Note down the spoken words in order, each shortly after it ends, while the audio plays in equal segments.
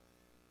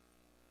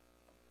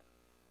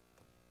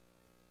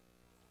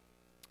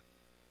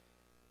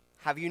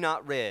Have you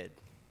not read?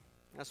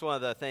 That's one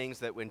of the things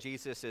that when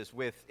Jesus is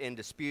in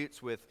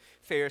disputes with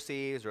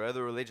Pharisees or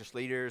other religious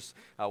leaders,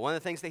 one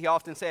of the things that he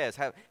often says,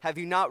 have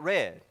you not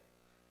read?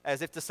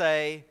 As if to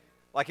say,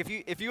 like if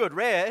you had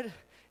read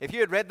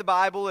the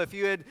Bible, if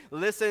you had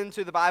listened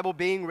to the Bible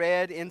being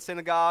read in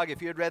synagogue,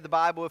 if you had read the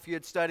Bible, if you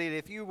had studied,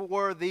 if you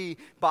were the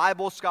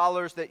Bible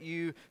scholars that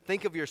you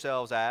think of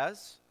yourselves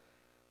as,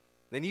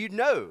 then you'd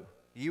know.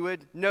 You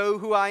would know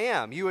who I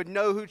am. You would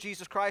know who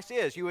Jesus Christ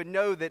is. You would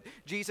know that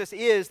Jesus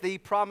is the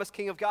promised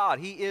King of God.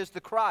 He is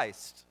the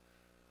Christ.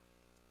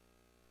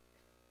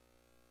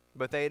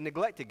 But they had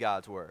neglected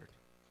God's Word.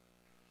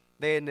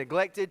 They had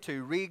neglected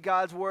to read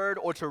God's Word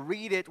or to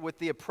read it with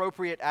the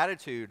appropriate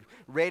attitude,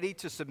 ready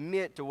to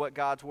submit to what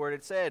God's Word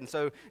had said. And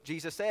so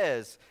Jesus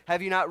says,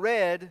 have you not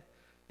read?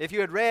 If you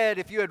had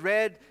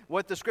read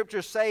what the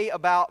Scriptures say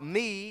about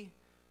me,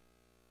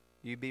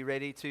 you'd be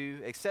ready to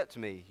accept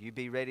me. You'd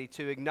be ready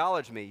to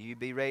acknowledge me. You'd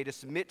be ready to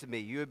submit to me.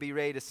 You would be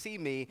ready to see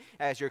me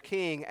as your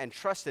king and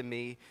trust in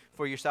me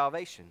for your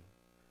salvation.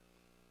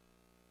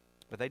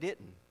 But they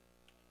didn't.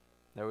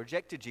 They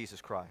rejected Jesus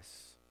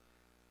Christ.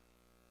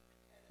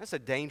 That's a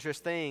dangerous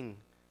thing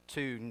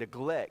to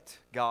neglect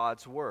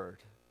God's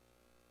word.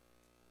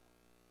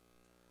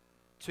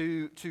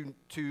 To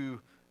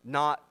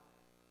not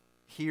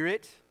hear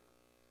it,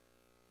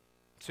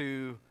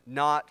 to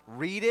not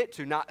read it,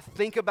 to not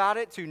think about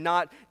it, to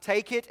not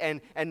take it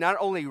and not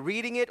only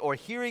reading it or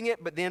hearing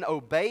it, but then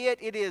obey it.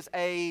 It is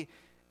a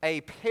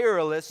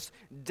perilous,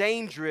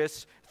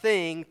 dangerous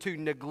thing to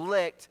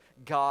neglect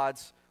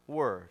God's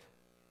word.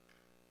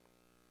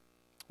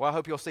 What I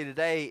hope you'll see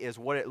today is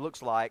what it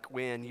looks like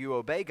when you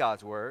obey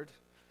God's word,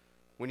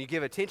 when you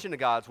give attention to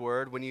God's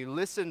word, when you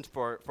listen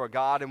for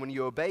God, and when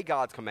you obey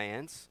God's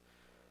commands.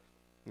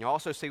 You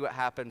also see what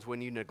happens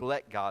when you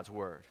neglect God's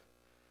word.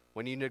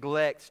 When you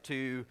neglect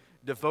to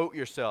devote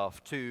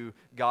yourself to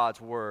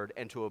God's word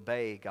and to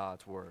obey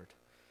God's word.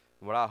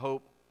 And what I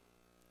hope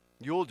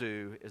you'll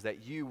do is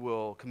that you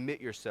will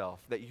commit yourself,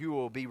 that you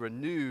will be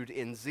renewed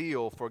in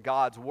zeal for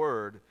God's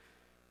word.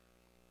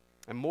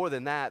 And more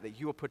than that, that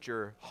you will put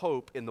your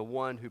hope in the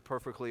one who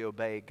perfectly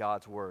obeyed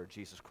God's word,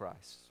 Jesus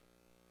Christ.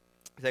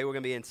 Today we're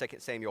going to be in 2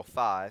 Samuel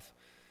 5.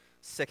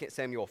 2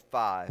 Samuel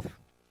 5.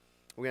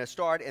 We're going to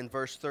start in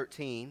verse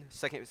 13.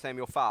 2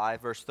 Samuel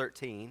 5, verse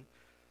 13.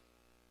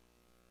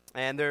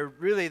 And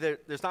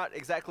there's not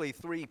exactly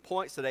 3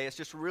 points today. It's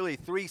just really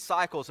 3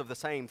 cycles of the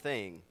same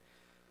thing.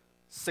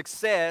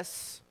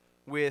 Success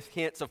with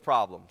hints of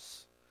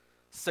problems.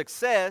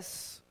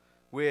 Success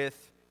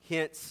with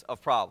hints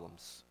of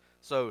problems.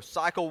 So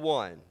cycle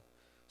 1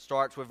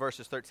 starts with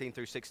verses 13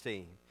 through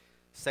 16.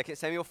 2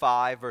 Samuel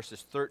 5,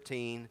 verses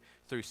 13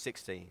 through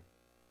 16.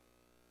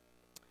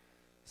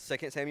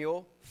 2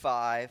 Samuel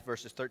 5,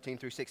 verses 13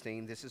 through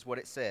 16, this is what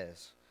it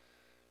says.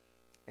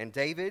 And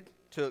David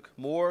took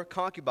more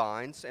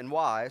concubines and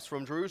wives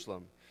from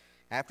Jerusalem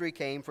after he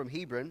came from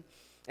Hebron,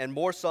 and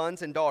more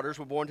sons and daughters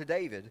were born to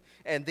David.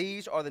 And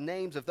these are the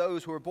names of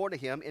those who were born to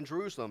him in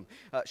Jerusalem: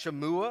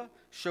 Shemua,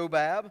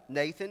 Shobab,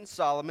 Nathan,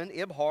 Solomon,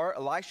 Ibhar,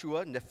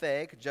 Elishua,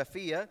 Nepheg,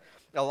 Japhia,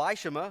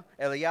 Elishama,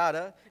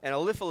 Eliada, and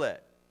Eliphalet.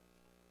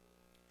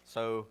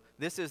 So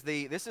this is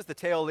the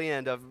tail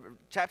end of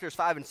chapters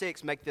 5 and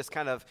 6. Make this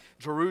kind of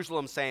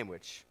Jerusalem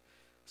sandwich.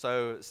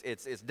 So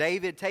it's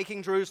David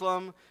taking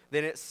Jerusalem,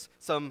 then it's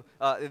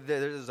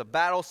there's a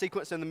battle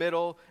sequence in the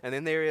middle, and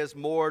then there is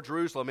more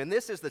Jerusalem. And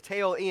this is the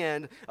tail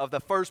end of the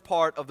first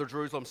part of the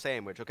Jerusalem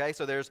sandwich, okay?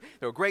 So there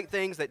were great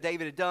things that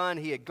David had done.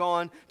 He had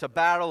gone to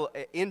battle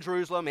in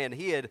Jerusalem, and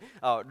he had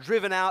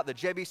driven out the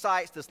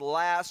Jebusites, this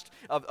last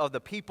of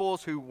the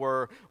peoples who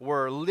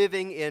were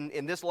living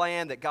in this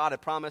land that God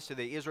had promised to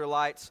the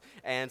Israelites.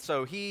 And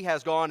so he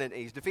has gone and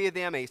he's defeated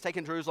them, and he's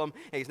taken Jerusalem,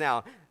 and he's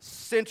now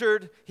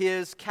centered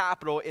his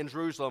capital in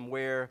Jerusalem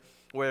where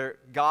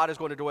God is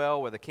going to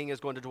dwell, where the king is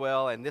going to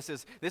dwell, and this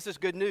is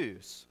good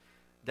news.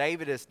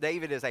 David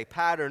is a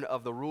pattern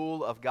of the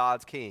rule of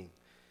God's king.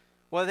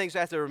 One of the things you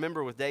have to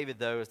remember with David,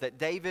 though, is that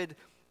David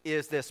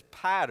is this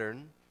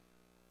pattern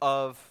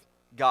of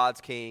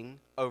God's king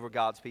over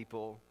God's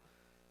people.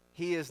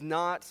 He is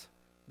not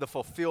the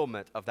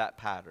fulfillment of that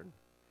pattern.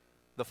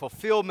 The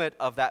fulfillment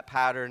of that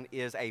pattern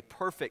is a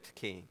perfect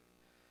king.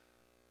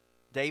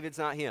 David's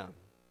not him.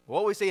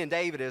 What we see in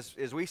David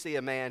is we see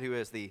a man who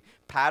is the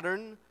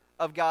pattern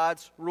of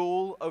God's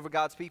rule over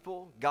God's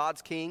people,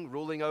 God's king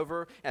ruling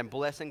over and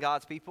blessing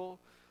God's people.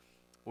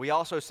 We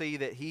also see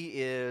that he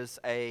is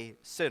a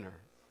sinner,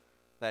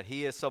 that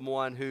he is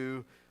someone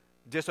who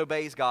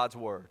disobeys God's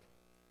word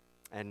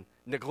and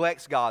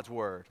neglects God's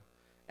word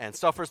and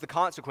suffers the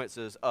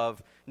consequences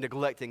of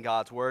neglecting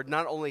God's word,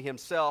 not only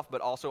himself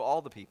but also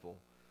all the people.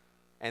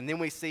 And then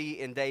we see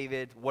in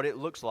David what it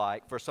looks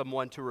like for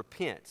someone to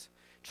repent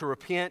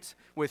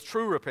with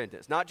true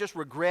repentance, not just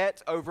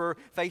regret over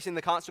facing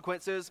the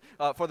consequences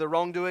for the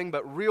wrongdoing,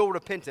 but real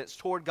repentance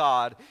toward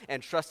God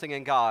and trusting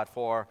in God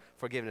for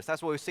forgiveness.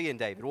 That's what we see in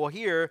David. Well,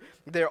 here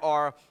there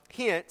are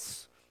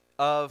hints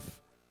of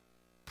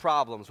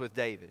problems with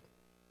David.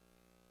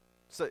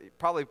 So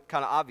probably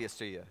kind of obvious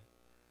to you.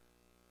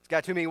 It's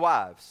got too many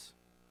wives.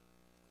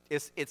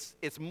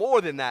 It's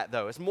more than that,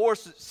 though. It's more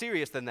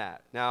serious than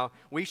that. Now,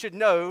 we should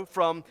know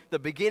from the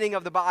beginning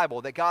of the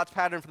Bible that God's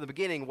pattern from the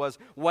beginning was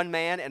one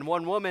man and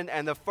one woman,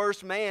 and the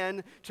first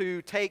man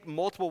to take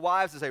multiple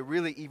wives is a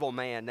really evil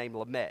man named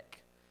Lamech.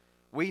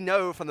 We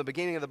know from the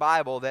beginning of the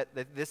Bible that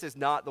this is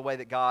not the way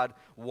that God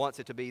wants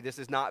it to be. This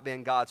has not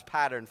been God's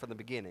pattern from the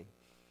beginning.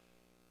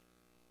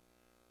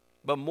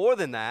 But more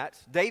than that,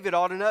 David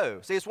ought to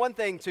know. See, it's one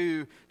thing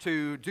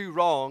to do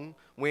wrong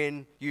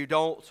when you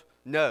don't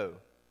know.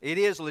 It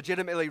is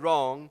legitimately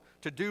wrong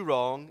to do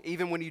wrong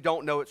even when you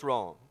don't know it's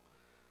wrong.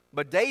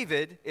 But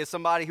David is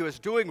somebody who is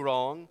doing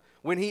wrong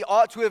when he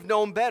ought to have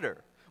known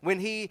better, when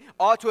he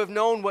ought to have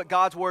known what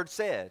God's word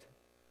said.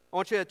 I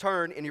want you to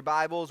turn in your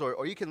Bibles,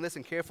 or you can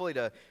listen carefully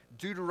to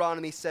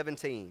Deuteronomy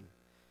 17.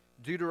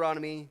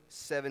 Deuteronomy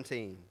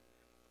 17,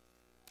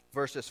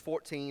 verses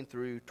 14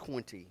 through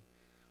 20.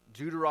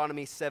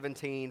 Deuteronomy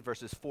 17,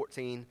 verses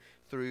 14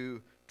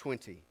 through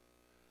 20.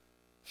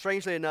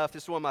 Strangely enough,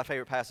 this is one of my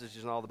favorite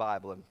passages in all the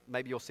Bible, and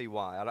maybe you'll see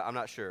why. I'm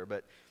not sure,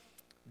 but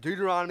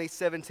Deuteronomy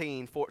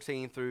 17,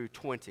 14 through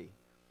 20.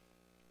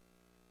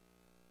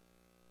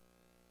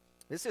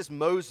 This is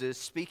Moses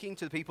speaking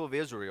to the people of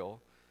Israel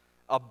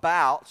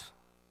about,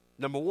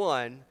 number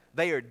one,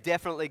 they are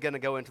definitely going to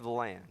go into the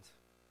land.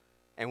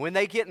 And when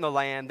they get in the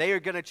land, they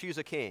are going to choose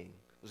a king.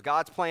 It was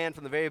God's plan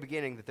from the very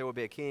beginning that there would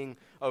be a king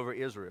over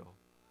Israel.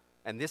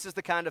 And this is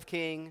the kind of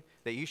king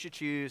that you should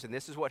choose, and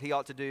this is what he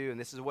ought to do, and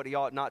this is what he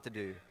ought not to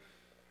do.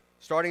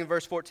 Starting in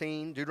verse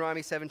 14,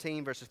 Deuteronomy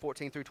 17, verses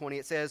 14 through 20,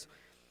 it says,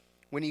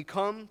 "When you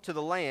come to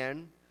the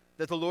land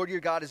that the Lord your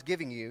God is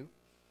giving you,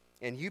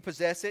 and you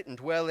possess it and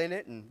dwell in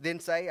it, and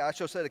then say, I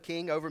shall set a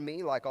king over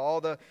me like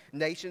all the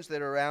nations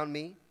that are around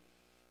me,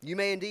 you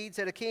may indeed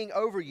set a king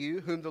over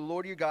you whom the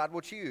Lord your God will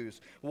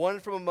choose.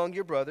 One from among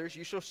your brothers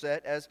you shall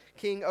set as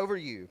king over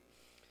you.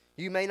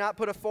 You may not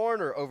put a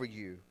foreigner over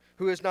you,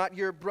 who is not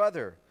your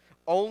brother.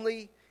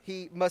 Only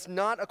he must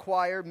not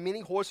acquire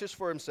many horses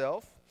for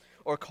himself,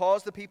 or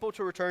cause the people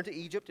to return to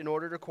Egypt in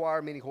order to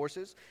acquire many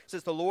horses,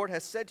 since the Lord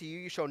has said to you,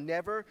 you shall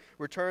never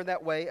return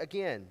that way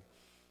again.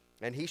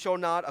 And he shall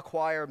not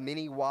acquire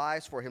many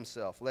wives for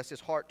himself, lest his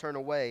heart turn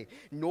away,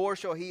 nor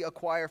shall he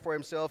acquire for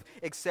himself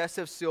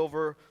excessive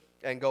silver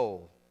and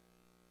gold.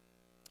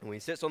 And when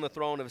he sits on the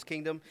throne of his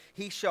kingdom,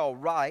 he shall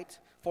write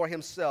for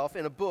himself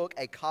in a book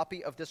a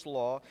copy of this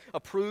law,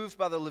 approved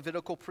by the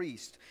Levitical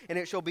priest. And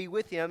it shall be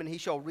with him, and he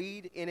shall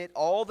read in it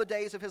all the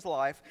days of his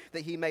life,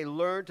 that he may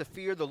learn to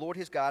fear the Lord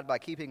his God by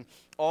keeping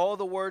all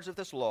the words of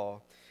this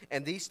law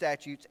and these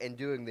statutes and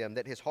doing them,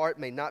 that his heart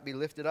may not be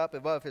lifted up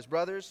above his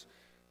brothers,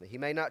 that he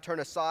may not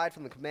turn aside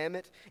from the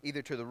commandment,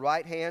 either to the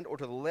right hand or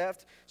to the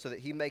left, so that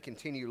he may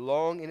continue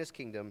long in his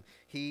kingdom,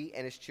 he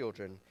and his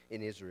children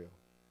in Israel."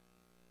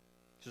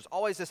 So there's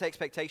always this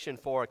expectation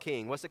for a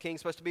king. What's the king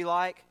supposed to be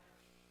like?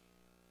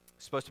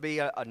 Supposed to be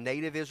a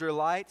native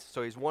Israelite,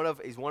 so he's one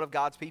of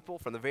God's people.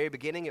 From the very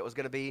beginning, it was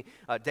going to be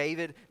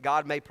David.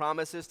 God made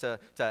promises to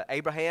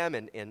Abraham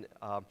in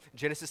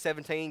Genesis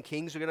 17,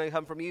 kings are going to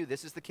come from you.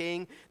 This is the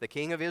king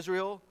of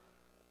Israel.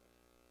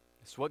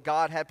 This is what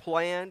God had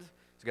planned.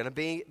 He's going to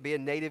be a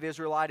native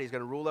Israelite. He's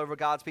going to rule over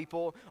God's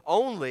people.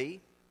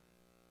 Only,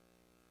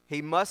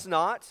 he must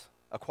not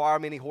acquire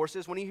many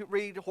horses. When you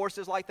read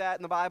horses like that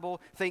in the Bible,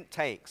 think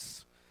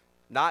tanks,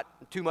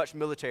 not too much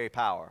military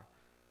power.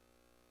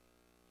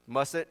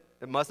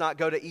 It must not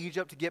go to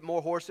Egypt to get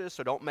more horses,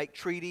 so don't make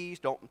treaties.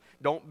 Don't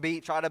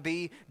try to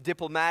be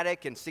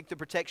diplomatic and seek the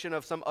protection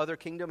of some other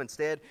kingdom.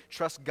 Instead,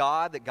 trust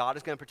God that God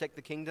is going to protect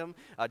the kingdom.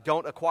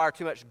 Don't acquire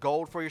too much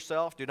gold for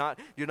yourself. Do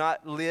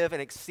not live in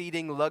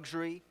exceeding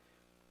luxury.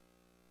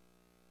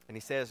 And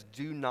he says,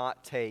 do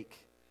not take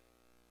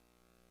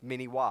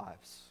many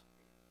wives.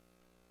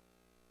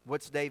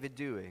 What's David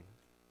doing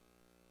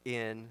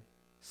in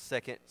 2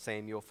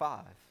 Samuel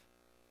 5?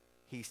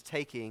 He's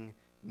taking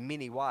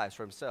many wives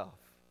for himself.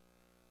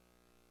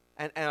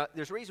 And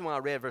there's a reason why I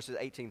read verses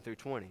 18 through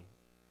 20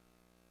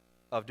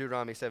 of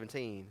Deuteronomy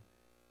 17.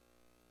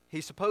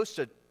 He's supposed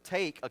to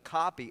take a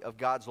copy of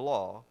God's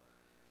law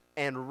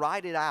and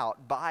write it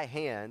out by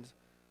hand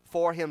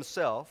for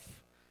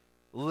himself,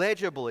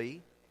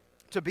 legibly,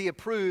 to be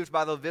approved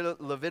by the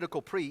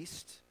Levitical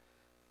priest,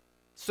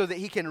 so that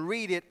he can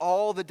read it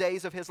all the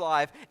days of his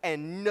life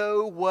and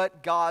know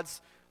what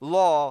God's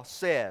law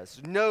says,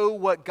 know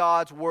what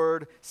God's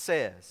word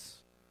says.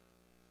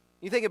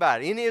 You think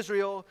about it. In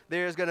Israel,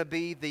 there's going to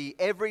be the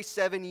every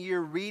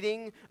 7-year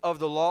reading of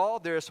the law.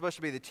 There is supposed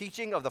to be the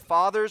teaching of the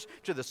fathers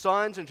to the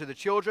sons and to the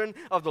children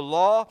of the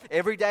law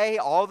every day,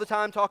 all the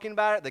time talking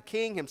about it. The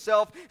king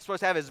himself is supposed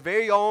to have his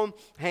very own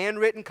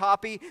handwritten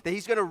copy that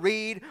he's going to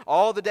read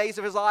all the days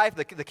of his life.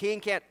 The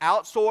king can't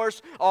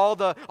outsource all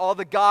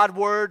the God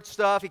word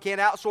stuff. He can't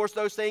outsource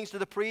those things to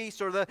the priests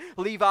or the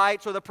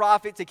Levites or the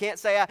prophets. He can't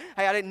say,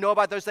 hey, I didn't know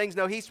about those things.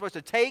 No, he's supposed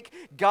to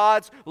take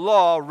God's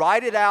law,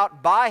 write it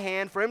out by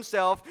hand for himself,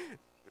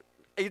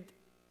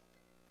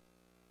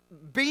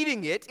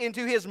 beating it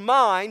into his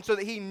mind so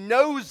that he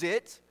knows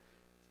it,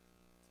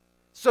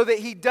 so that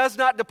he does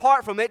not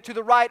depart from it to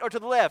the right or to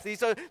the left.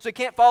 So he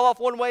can't fall off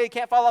one way, he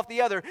can't fall off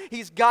the other.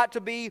 He's got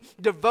to be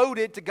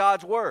devoted to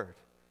God's word.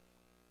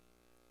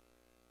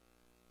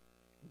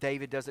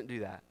 David doesn't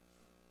do that.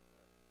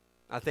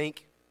 I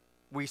think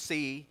we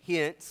see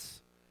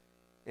hints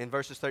in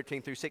verses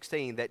 13 through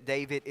 16 that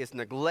David is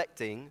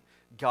neglecting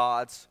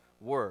God's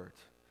word.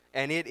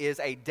 And it is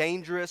a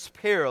dangerous,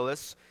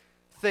 perilous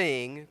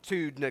thing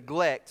to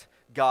neglect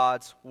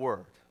God's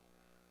word.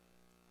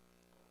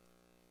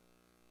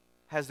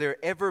 Has there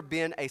ever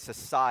been a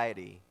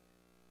society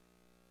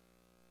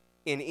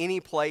in any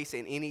place,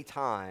 in any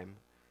time,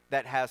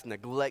 that has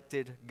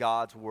neglected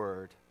God's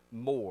word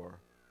more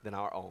than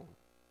our own?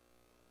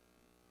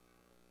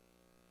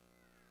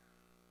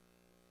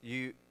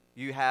 You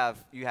have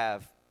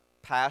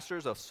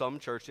pastors of some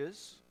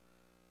churches,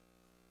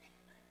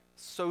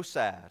 so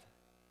sad.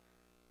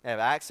 They have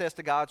access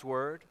to God's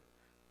word.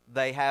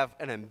 They have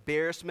an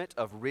embarrassment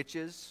of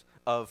riches,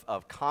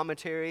 of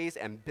commentaries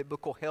and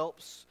biblical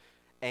helps.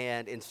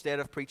 And instead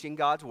of preaching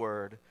God's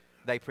word,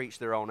 they preach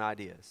their own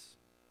ideas.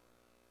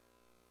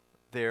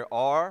 There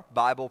are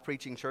Bible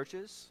preaching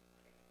churches,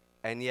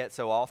 and yet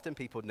so often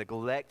people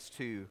neglect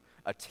to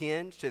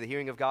attend to the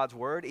hearing of God's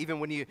word. Even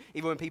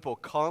when people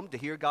come to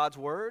hear God's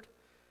word,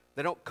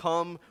 they don't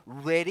come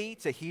ready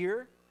to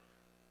hear.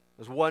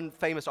 There's one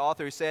famous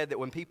author who said that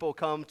when people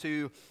come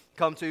to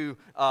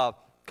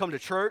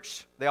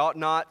church, they ought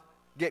not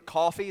get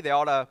coffee. They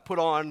ought to put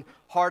on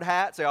hard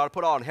hats. They ought to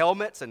put on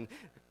helmets and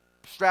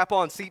strap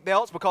on seat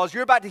belts, because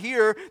you're about to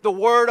hear the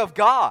word of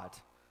God.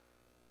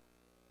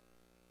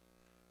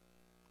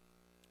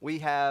 We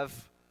have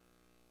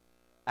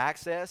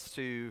access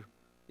to, you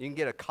can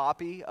get a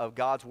copy of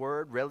God's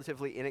word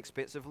relatively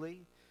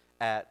inexpensively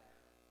at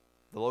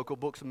the local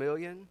Books A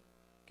Million.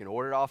 You can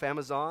order it off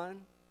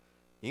Amazon.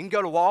 You can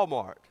go to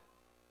Walmart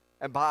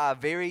and buy a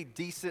very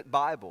decent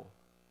Bible.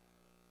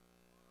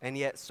 And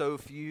yet so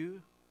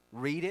few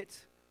read it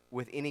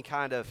with any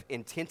kind of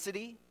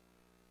intensity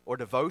or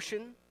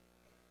devotion.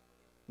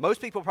 Most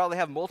people probably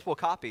have multiple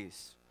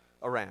copies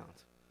around,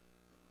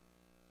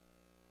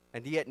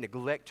 and yet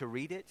neglect to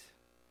read it.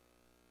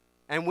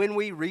 And when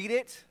we read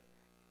it,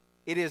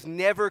 it is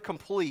never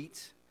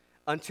complete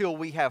until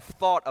we have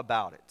thought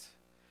about it,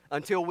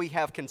 until we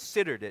have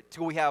considered it,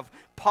 till we have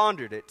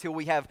pondered it, till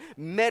we have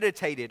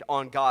meditated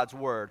on God's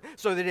word,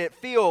 so that it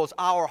fills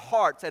our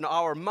hearts and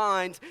our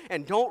minds.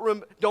 And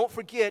don't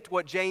forget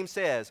what James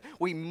says.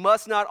 We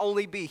must not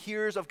only be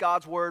hearers of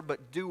God's word,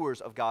 but doers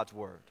of God's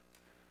word.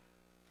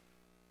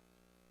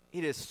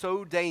 It is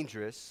so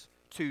dangerous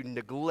to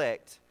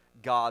neglect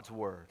God's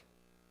word.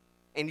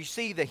 And you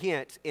see the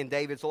hint in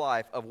David's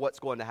life of what's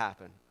going to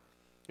happen.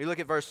 You look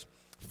at verse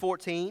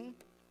 14.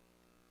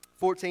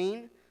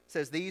 14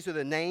 says, these are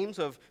the names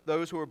of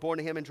those who were born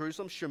to him in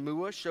Jerusalem: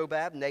 Shemua,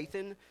 Shobab,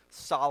 Nathan,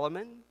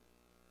 Solomon.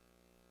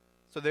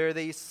 So there are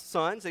these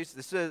sons.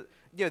 This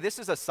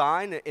is a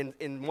sign,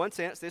 in one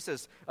sense, this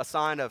is a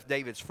sign of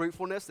David's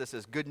fruitfulness. This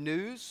is good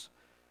news.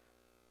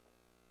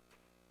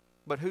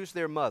 But who's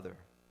their mother?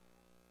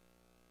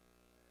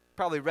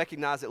 Probably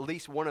recognize at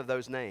least one of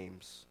those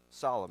names,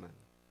 Solomon.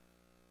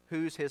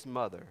 Who's his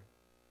mother?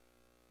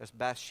 That's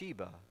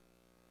Bathsheba.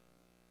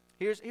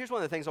 Here's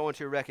one of the things I want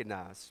you to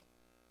recognize.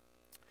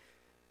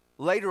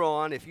 Later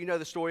on, if you know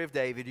the story of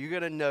David, you're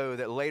going to know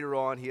that later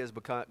on he is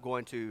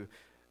going to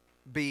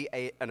be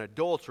an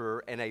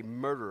adulterer and a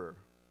murderer.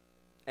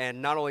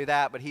 And not only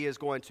that, but he is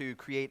going to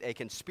create a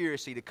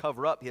conspiracy to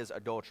cover up his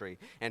adultery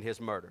and his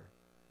murder.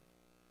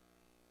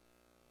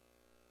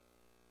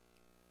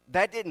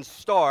 That didn't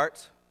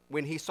start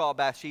when he saw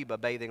Bathsheba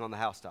bathing on the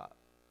housetop.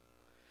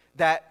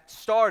 That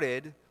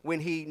started when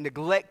he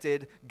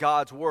neglected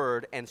God's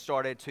word and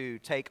started to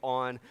take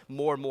on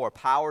more and more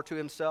power to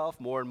himself,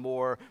 more and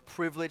more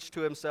privilege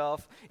to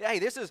himself. Hey,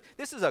 this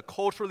is a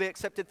culturally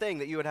accepted thing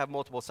that you would have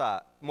multiple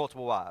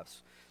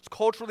wives. It's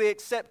culturally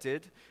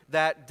accepted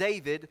that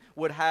David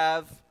would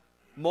have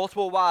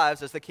multiple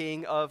wives as the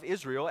king of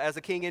Israel, as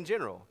the king in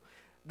general.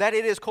 That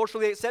it is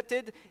culturally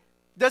accepted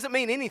doesn't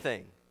mean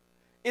anything.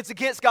 It's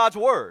against God's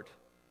word.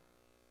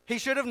 He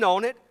should have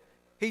known it.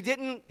 He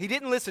didn't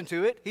listen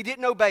to it. He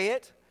didn't obey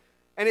it.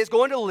 And it's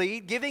going to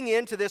lead, giving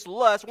in to this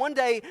lust. One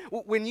day,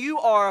 when you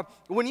are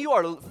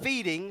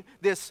feeding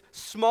this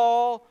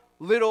small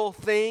little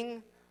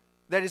thing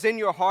that is in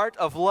your heart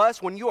of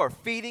lust, when you are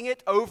feeding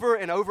it over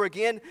and over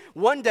again,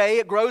 one day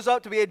it grows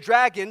up to be a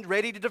dragon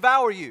ready to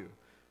devour you.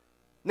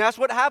 And that's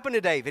what happened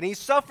to David. He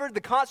suffered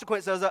the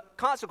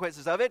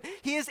consequences of it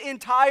his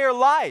entire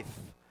life.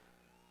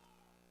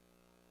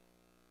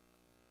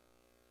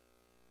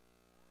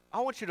 I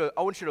want you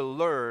to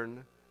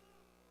learn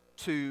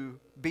to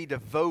be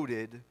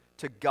devoted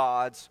to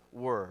God's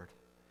word.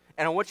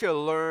 And I want you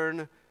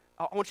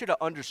to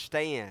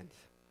understand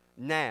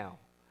now.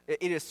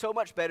 It is so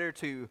much better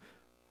to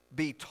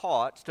be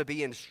taught, to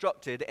be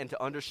instructed, and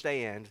to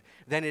understand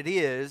than it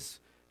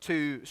is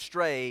to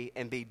stray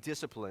and be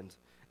disciplined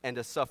and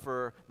to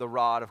suffer the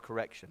rod of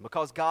correction.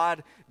 Because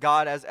God,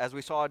 as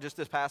we saw just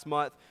this past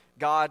month,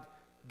 God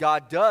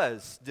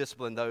does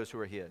discipline those who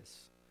are his.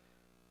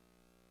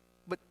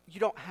 but you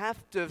don't have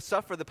to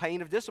suffer the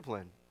pain of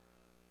discipline.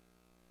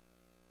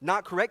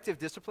 Not corrective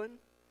discipline.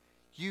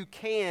 You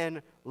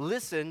can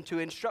listen to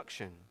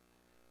instruction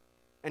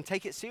and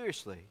take it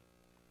seriously.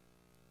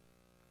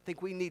 I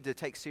think we need to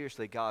take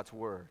seriously God's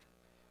word.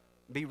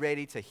 Be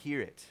ready to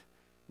hear it,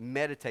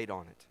 meditate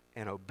on it,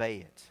 and obey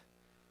it.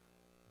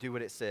 Do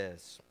what it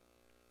says.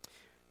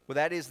 Well,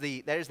 that is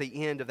the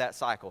end of that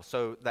cycle.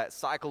 So that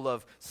cycle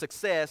of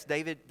success,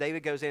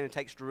 David goes in and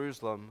takes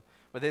Jerusalem,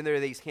 but then there are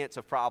these hints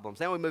of problems.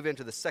 Now we move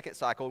into the second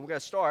cycle. We're going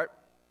to start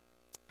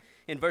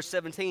in verse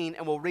 17,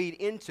 and we'll read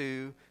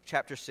into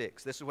chapter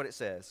 6. This is what it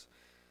says.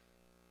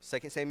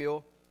 2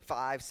 Samuel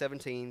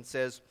 5:17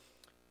 says,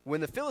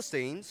 "When the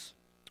Philistines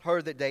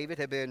heard that David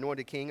had been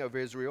anointed king over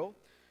Israel,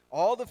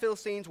 all the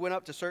Philistines went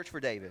up to search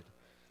for David.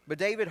 But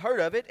David heard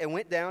of it and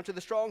went down to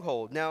the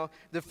stronghold. Now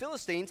the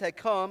Philistines had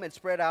come and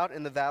spread out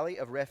in the valley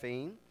of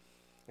Rephaim.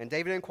 And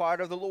David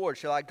inquired of the Lord,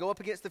 shall I go up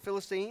against the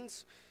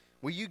Philistines?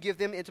 Will you give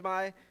them into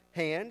my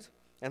hand?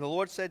 And the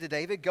Lord said to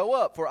David, go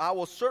up, for I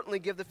will certainly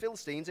give the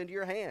Philistines into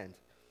your hand.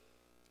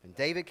 And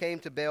David came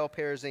to Baal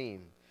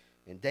Perazim,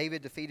 and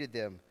David defeated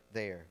them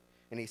there.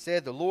 And he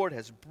said, the Lord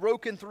has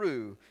broken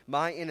through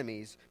my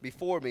enemies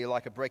before me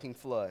like a breaking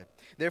flood.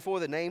 Therefore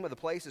the name of the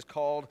place is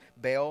called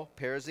Baal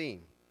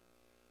Perazim.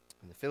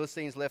 And the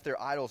Philistines left their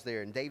idols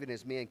there, and David and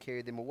his men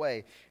carried them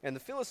away. And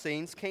the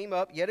Philistines came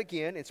up yet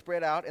again and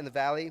spread out in the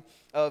valley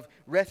of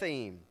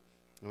Rephaim.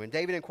 And when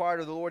David inquired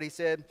of the Lord, he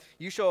said,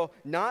 you shall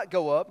not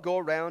go up, go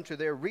around to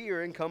their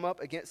rear and come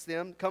against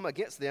them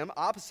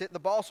opposite the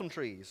balsam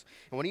trees.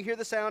 And when you hear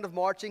the sound of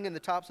marching in the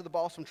tops of the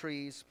balsam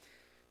trees,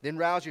 then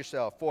rouse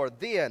yourself, for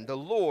then the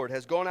Lord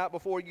has gone out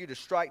before you to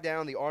strike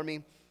down the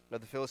army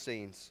of the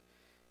Philistines.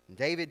 And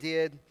David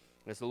did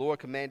as the Lord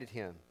commanded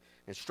him,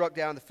 and struck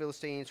down the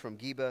Philistines from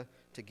Geba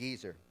to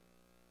Gezer.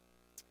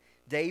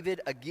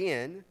 David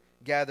again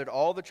gathered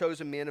all the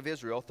chosen men of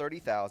Israel,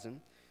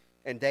 30,000,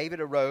 and David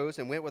arose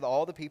and went with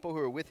all the people who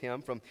were with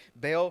him from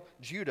Baal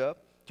Judah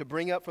to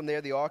bring up from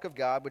there the ark of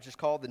God, which is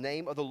called by the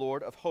name of the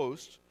Lord of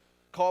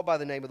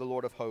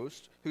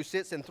hosts, who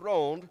sits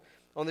enthroned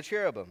on the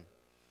cherubim.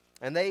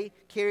 And they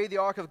carried the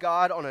ark of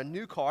God on a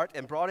new cart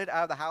and brought it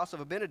out of the house of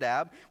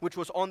Abinadab, which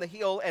was on the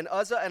hill, and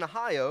Uzzah and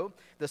Ahio,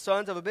 the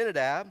sons of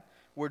Abinadab,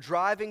 were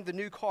driving the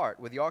new cart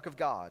with the ark of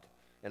God,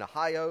 and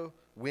Ahio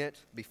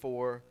went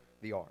before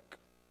the ark.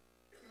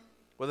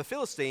 Well, the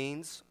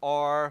Philistines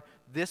are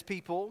this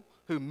people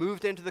who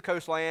moved into the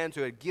coastlands,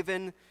 who had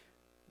given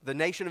the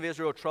nation of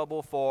Israel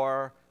trouble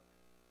for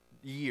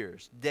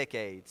years,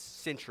 decades,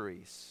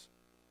 centuries.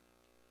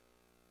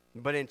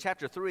 But in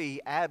chapter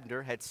 3,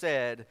 Abner had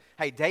said,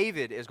 hey,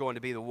 David is going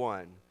to be the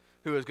one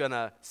who is going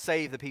to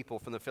save the people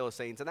from the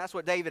Philistines. And that's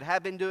what David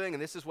had been doing,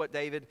 and this is what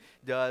David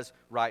does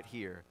right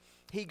here.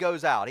 He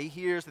goes out. He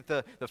hears that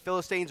the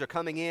Philistines are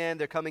coming in.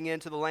 They're coming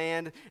into the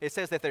land. It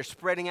says that they're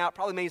spreading out.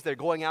 Probably means they're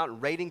going out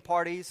and raiding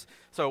parties.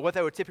 So what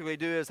they would typically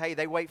do is, hey,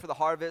 they wait for the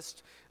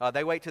harvest.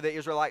 They wait till the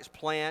Israelites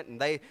plant,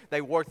 and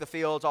they work the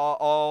fields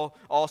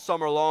all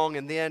summer long.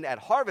 And then at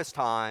harvest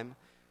time,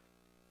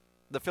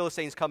 the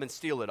Philistines come and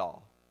steal it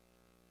all.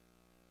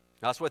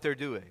 That's what they're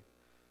doing.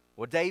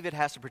 Well, David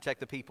has to protect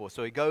the people.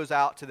 So he goes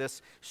out to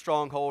this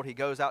stronghold. He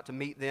goes out to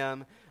meet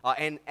them.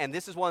 And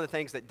this is one of the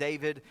things that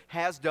David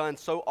has done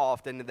so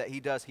often that he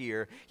does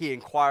here. He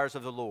inquires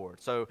of the Lord.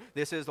 So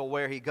this is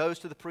where he goes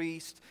to the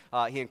priest.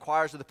 He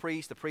inquires of the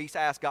priest. The priest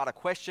asks God a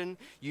question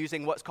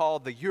using what's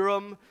called the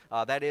Urim.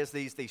 That is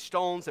these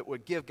stones that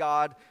would give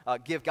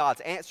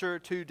God's answer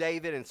to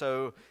David. And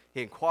so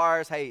he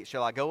inquires, hey,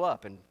 shall I go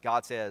up? And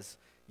God says,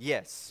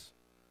 yes.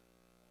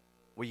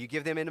 Will you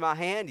give them into my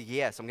hand?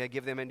 Yes, I'm going to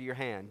give them into your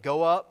hand.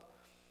 Go up.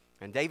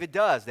 And David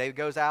does. David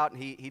goes out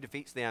and he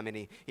defeats them, and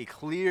he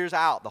clears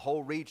out the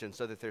whole region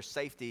so that there's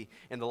safety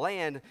in the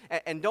land.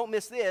 And don't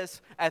miss this.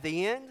 At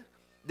the end,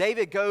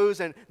 David goes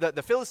and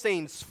the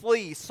Philistines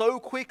flee so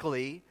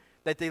quickly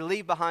that they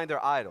leave behind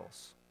their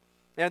idols.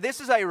 Now, this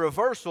is a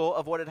reversal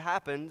of what had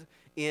happened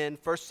in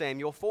 1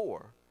 Samuel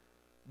 4.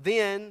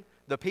 Then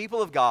the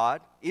people of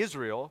God,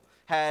 Israel,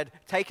 had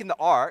taken the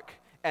ark,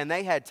 and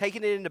they had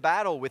taken it into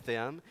battle with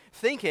them,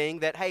 thinking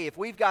that, hey, if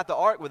we've got the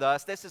ark with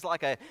us, this is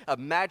like a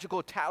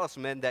magical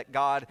talisman that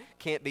God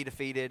can't be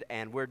defeated,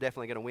 and we're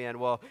definitely going to win.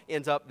 Well,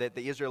 ends up that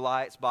the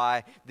Israelites,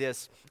 by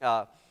this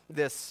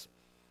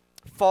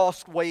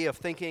false way of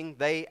thinking,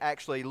 they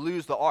actually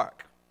lose the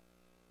ark.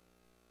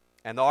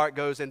 And the ark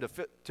goes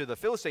to the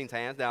Philistines'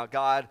 hands. Now,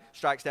 God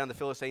strikes down the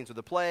Philistines with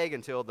a plague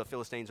until the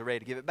Philistines are ready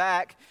to give it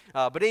back.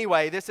 But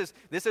anyway, this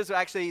is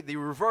actually the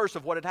reverse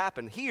of what had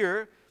happened.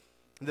 Here,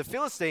 the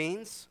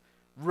Philistines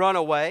run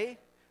away.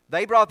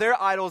 They brought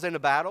their idols into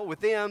battle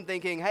with them,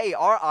 thinking, hey,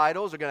 our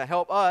idols are going to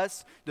help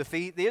us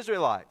defeat the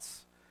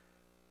Israelites.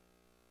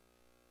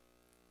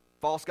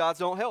 False gods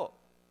don't help.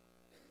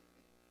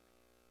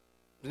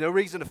 There's no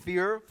reason to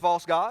fear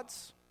false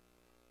gods.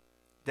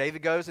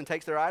 David goes and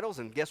takes their idols,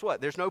 and guess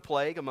what? There's no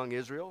plague among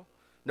Israel.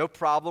 No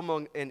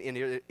problem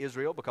in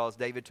Israel because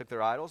David took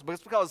their idols, but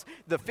it's because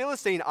the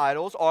Philistine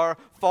idols are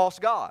false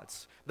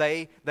gods.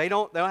 They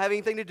don't have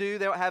anything to do.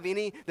 They don't have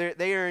any.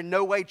 They are in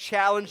no way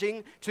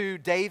challenging to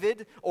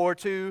David or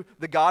to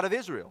the God of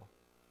Israel.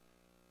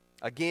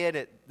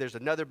 Again, there's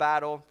another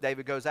battle.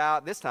 David goes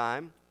out. This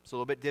time it's a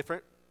little bit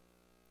different.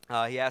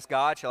 He asks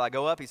God, "Shall I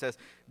go up?" He says,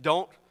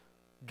 "Don't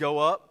go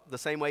up the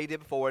same way you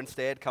did before.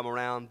 Instead, come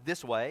around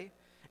this way."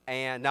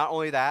 And not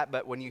only that,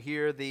 but when you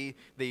hear the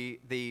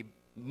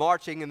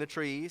marching in the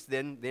trees,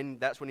 then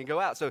that's when you go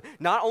out. So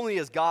not only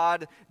is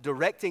God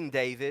directing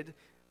David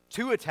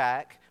to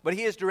attack, but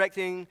he is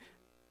directing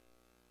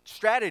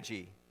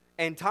strategy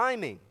and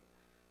timing.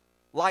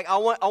 Like, I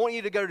want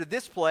you to go to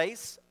this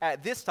place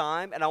at this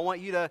time, and I want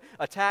you to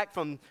attack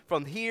from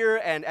here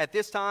and at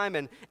this time,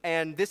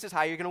 and this is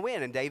how you're going to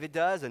win. And David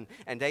does, and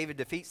David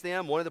defeats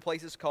them. One of the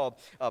places called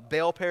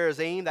Baal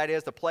Perazim, that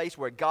is the place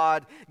where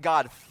God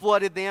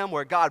flooded them,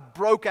 where God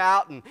broke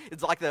out, and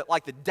it's like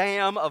the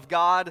dam of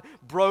God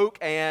broke,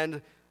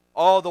 and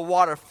all the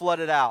water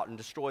flooded out and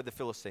destroyed the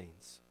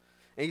Philistines.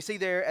 And you see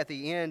there at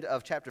the end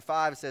of chapter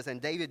 5, it says, "And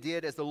David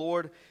did as the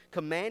Lord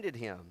commanded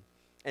him,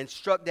 and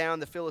struck down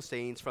the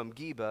Philistines from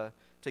Geba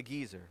to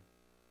Gezer."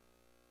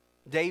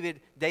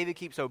 David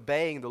keeps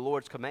obeying the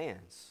Lord's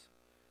commands.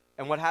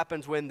 And what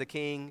happens when the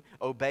king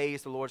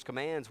obeys the Lord's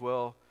commands?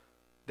 Well,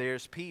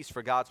 there's peace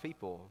for God's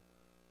people.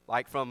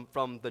 Like from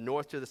the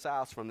north to the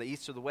south, from the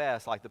east to the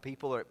west, like the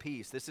people are at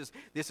peace. This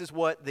is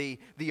what the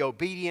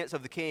obedience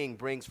of the king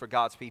brings for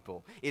God's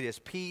people. It is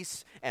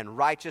peace and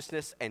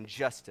righteousness and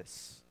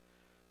justice.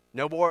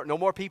 No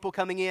more people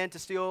coming in to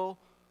steal.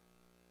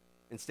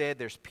 Instead,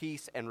 there's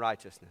peace and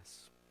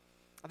righteousness.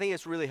 I think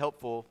it's really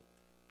helpful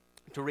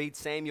to read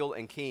Samuel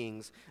and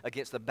Kings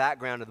against the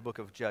background of the book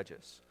of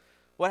Judges.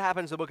 What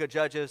happens in the book of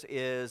Judges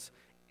is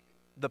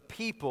the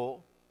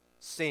people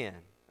sin.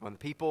 When the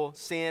people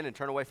sin and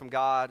turn away from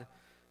God,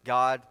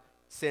 God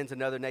sends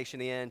another nation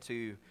in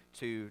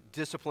to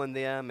discipline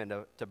them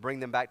and to bring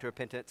them back to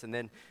repentance. And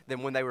then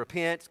when they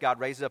repent, God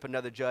raises up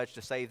another judge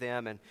to save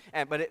them.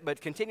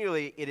 But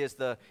continually, it is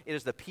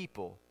the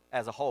people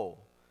as a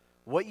whole.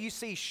 What you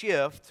see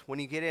shift when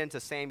you get into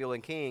Samuel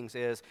and Kings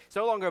is it's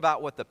no longer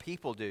about what the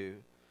people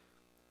do.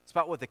 It's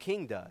about what the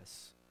king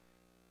does.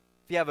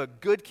 If you have a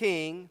good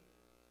king,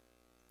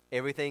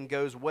 everything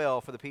goes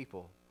well for the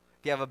people.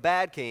 If you have a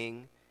bad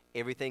king,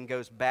 everything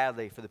goes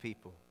badly for the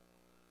people.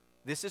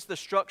 This is the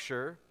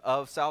structure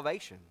of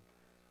salvation.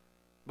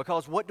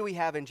 Because what do we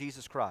have in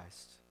Jesus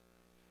Christ?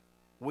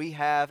 We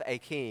have a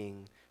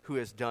king who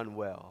has done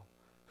well,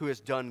 who has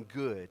done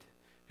good,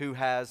 who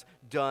has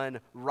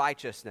done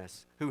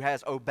righteousness, who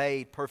has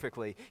obeyed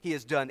perfectly. He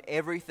has done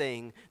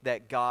everything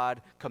that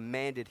God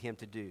commanded him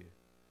to do.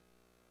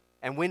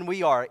 And when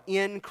we are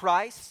in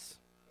Christ,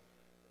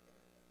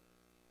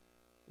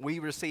 we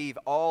receive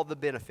all the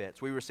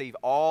benefits. We receive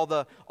all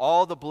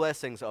the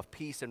blessings of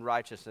peace and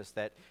righteousness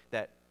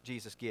that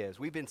Jesus gives.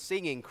 We've been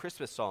singing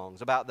Christmas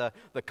songs about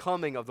the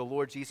coming of the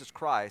Lord Jesus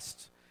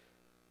Christ.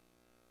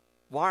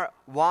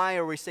 Why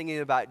are we singing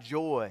about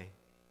joy?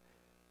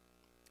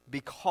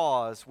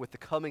 Because with the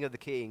coming of the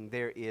King,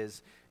 there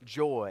is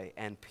joy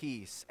and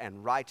peace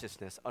and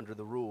righteousness under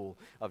the rule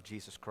of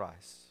Jesus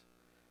Christ.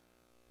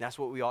 That's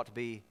what we ought to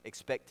be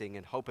expecting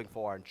and hoping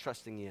for and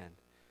trusting in.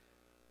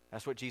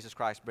 That's what Jesus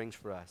Christ brings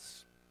for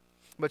us.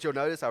 But you'll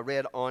notice I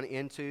read on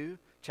into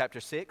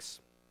chapter 6.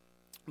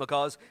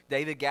 Because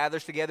David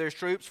gathers together his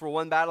troops for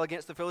one battle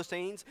against the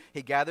Philistines.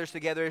 He gathers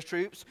together his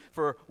troops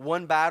for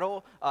one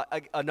battle,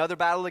 another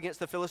battle against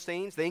the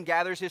Philistines, then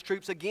gathers his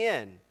troops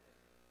again.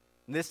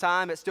 And this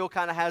time it still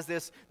kind of has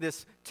this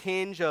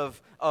tinge of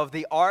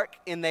the ark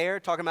in there,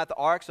 talking about the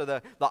ark. So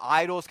the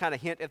idols kind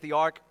of hint at the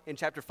ark in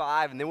chapter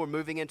 5, and then we're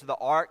moving into the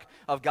ark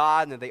of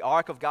God. And then the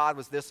ark of God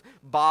was this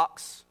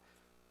box.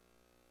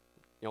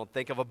 You don't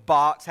think of a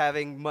box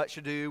having much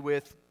to do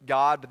with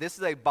God, but this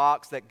is a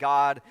box that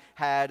God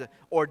had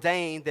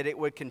ordained that it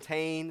would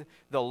contain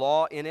the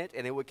law in it,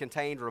 and it would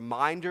contain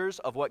reminders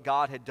of what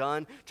God had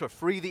done to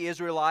free the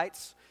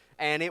Israelites.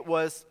 And it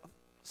was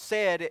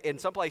said in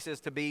some places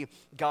to be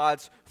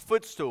God's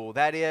footstool.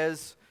 That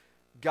is,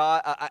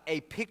 God, a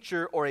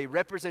picture or a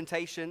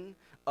representation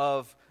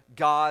of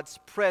God's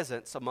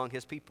presence among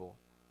his people.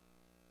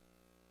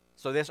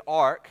 So this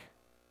ark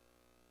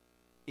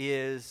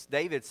is,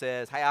 David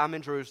says, hey, I'm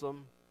in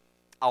Jerusalem.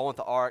 I want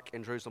the ark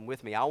in Jerusalem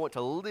with me. I want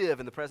to live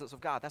in the presence of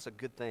God. That's a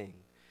good thing.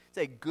 It's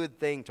a good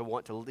thing to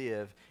want to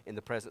live in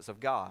the presence of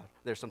God.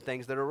 There's some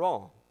things that are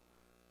wrong.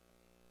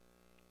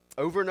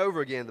 Over and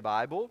over again in the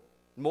Bible,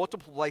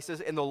 multiple places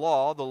in the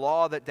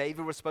law that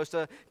David was supposed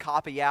to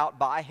copy out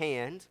by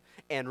hand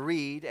and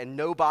read and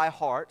know by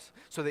heart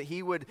so that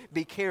he would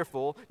be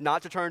careful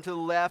not to turn to the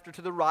left or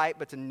to the right,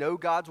 but to know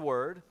God's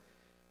word.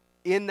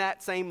 In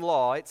that same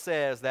law, it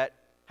says that,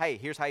 hey,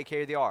 here's how you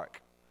carry the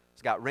ark.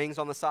 It's got rings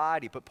on the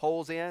side. You put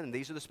poles in, and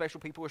these are the special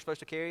people who are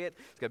supposed to carry it.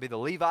 It's going to be the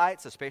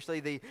Levites,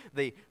 especially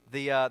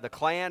the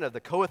clan of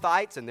the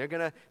Kohathites, and they're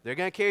going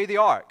to carry the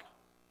ark.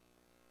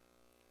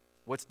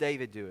 What's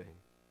David doing?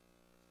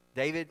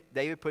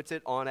 David puts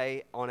it on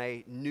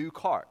a new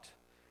cart.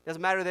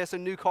 Doesn't matter that it's a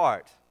new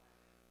cart.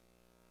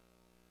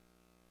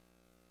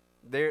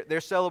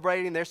 They're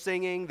celebrating, they're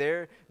singing,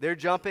 they're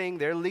jumping,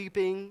 they're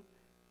leaping.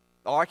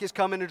 The ark is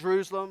coming to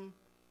Jerusalem.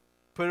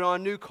 Put it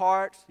on a new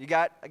cart. You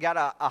got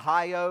a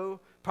Ahio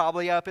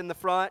probably up in the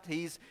front.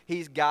 He's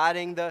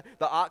guiding the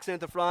oxen at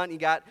the front. You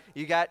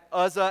got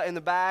Uzzah in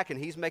the back, and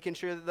he's making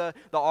sure that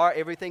the ark,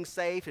 everything's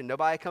safe and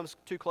nobody comes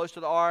too close to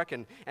the ark.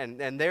 And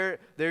they're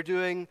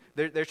trying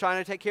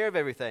to take care of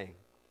everything,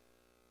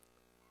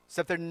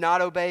 except they're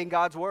not obeying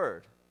God's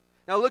word.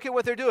 Now look at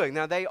what they're doing.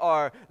 Now they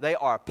are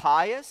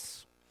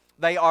pious.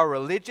 They are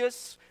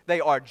religious. They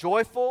are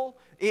joyful.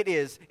 It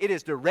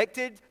is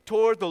directed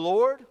toward the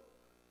Lord.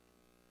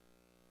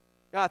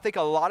 Now, I think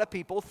a lot of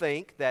people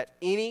think that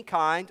any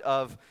kind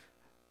of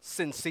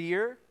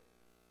sincere,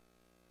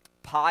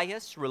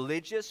 pious,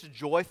 religious,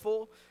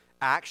 joyful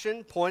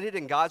action pointed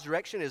in God's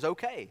direction is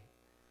okay.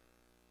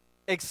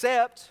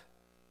 Except,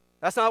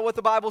 that's not what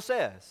the Bible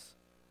says.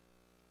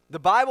 The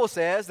Bible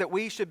says that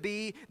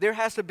there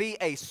has to be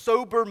a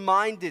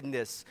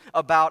sober-mindedness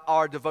about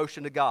our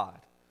devotion to God.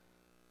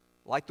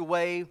 Like the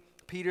way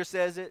Peter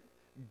says it,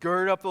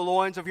 gird up the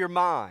loins of your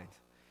mind.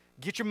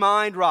 Get your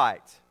mind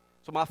right.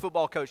 So my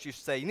football coach used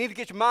to say, you need to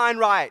get your mind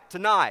right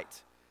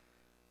tonight.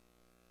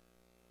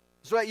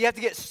 So you have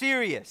to get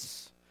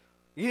serious.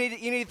 You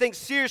need to think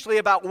seriously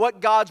about what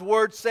God's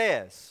word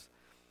says.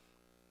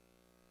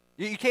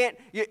 It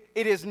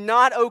is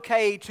not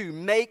okay to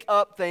make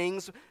up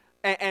things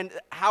and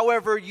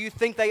however you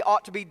think they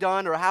ought to be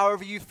done or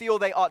however you feel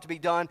they ought to be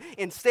done.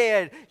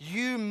 Instead,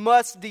 you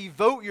must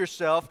devote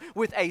yourself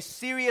with a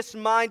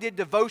serious-minded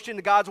devotion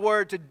to God's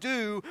word to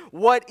do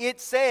what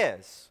it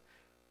says.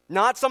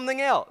 Not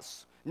something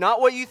else. Not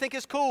what you think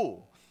is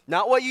cool.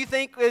 Not what you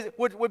think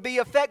would be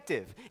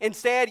effective.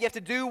 Instead, you have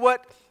to do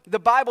what the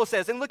Bible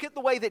says. And look at the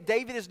way that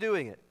David is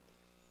doing it.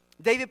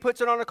 David puts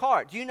it on a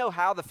cart. Do you know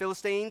how the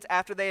Philistines,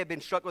 after they had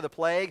been struck with a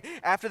plague,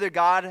 after their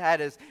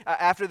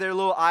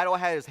little idol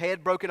had his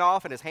head broken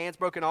off and his hands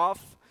broken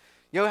off,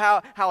 you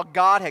know how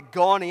God had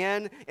gone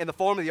in the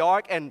form of the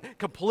ark and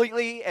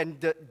completely and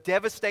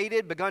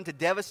begun to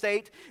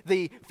devastate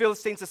the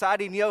Philistine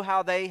society? And you know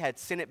how they had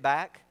sent it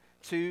back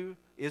to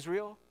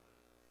Israel?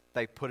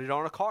 They put it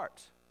on a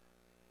cart.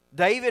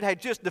 David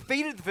had just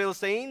defeated the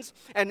Philistines,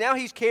 and now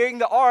he's carrying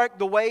the ark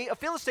the way a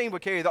Philistine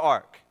would carry the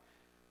ark.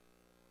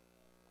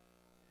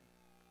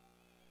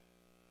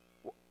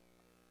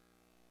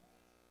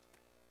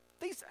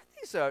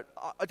 These are,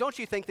 don't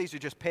you think these are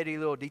just petty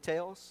little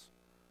details?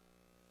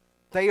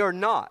 They are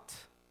not.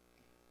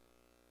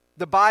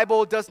 The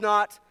Bible does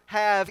not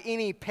have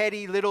any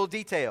petty little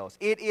details.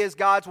 It is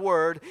God's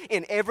word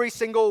in every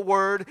single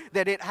word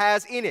that it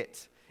has in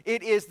it.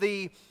 It is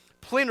the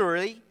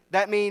plenary,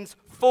 that means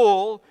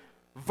full,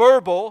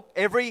 verbal,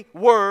 every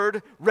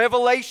word,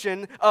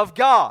 revelation of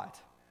God.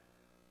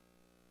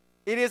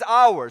 It is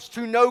ours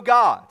to know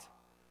God.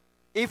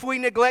 If we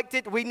neglect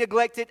it, we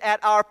neglect it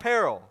at our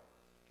peril.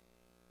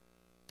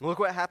 Look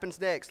what happens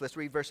next. Let's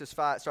read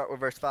start with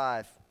verse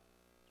 5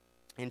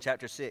 in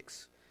chapter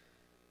 6.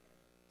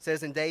 It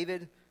says, and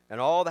David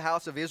and all the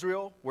house of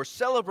Israel were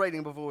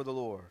celebrating before the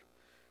Lord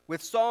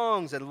with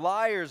songs and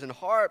lyres and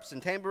harps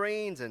and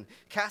tambourines and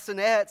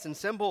castanets and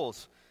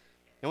cymbals.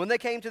 And when they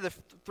came to the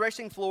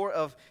threshing floor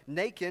of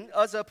Nacon,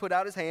 Uzzah put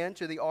out his hand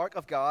to the ark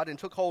of God and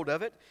took hold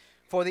of it,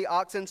 for the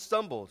oxen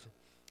stumbled.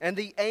 And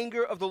the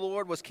anger of the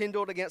Lord was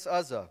kindled against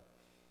Uzzah.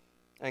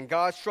 And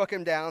God struck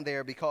him down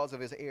there because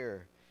of his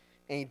error.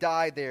 And he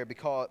died there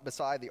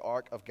beside the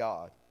ark of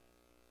God.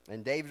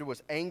 And David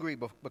was angry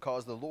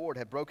because the Lord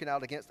had broken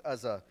out against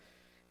Uzzah.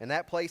 And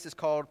that place is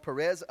called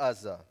Perez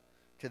Uzzah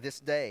to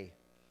this day.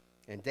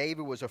 And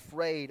David was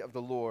afraid of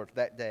the Lord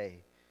that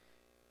day.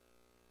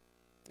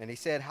 And he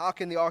said, how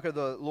can the ark of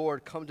the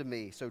Lord come to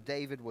me? So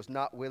David was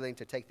not willing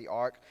to take the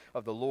ark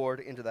of the Lord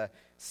into the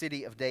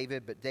city of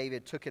David, but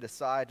David took it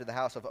aside to the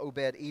house of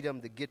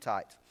Obed-Edom the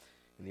Gittite.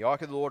 And the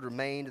ark of the Lord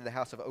remained in the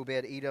house of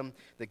Obed-Edom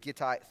the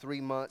Gittite 3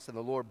 months, and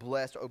the Lord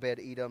blessed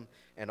Obed-Edom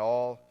and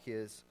all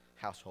his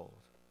household.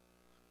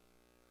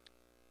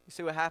 You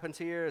see what happens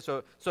here?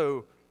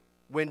 So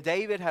when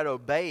David had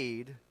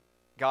obeyed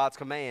God's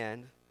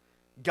command,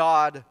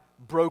 God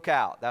broke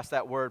out. That's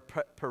that word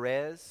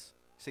Perez.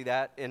 See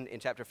that in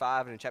chapter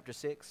 5 and in chapter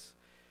 6?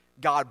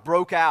 God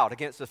broke out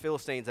against the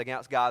Philistines,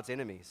 against God's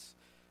enemies,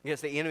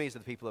 against the enemies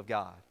of the people of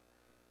God.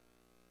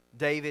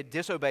 David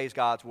disobeys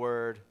God's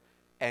word,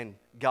 and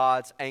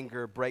God's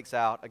anger breaks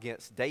out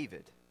against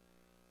David.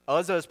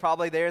 Uzzah is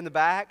probably there in the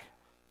back.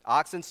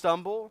 Oxen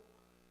stumble.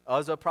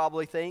 Uzzah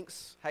probably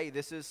thinks, hey,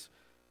 this is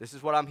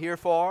what I'm here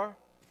for.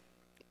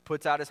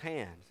 Puts out his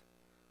hand.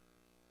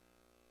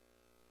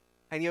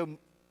 And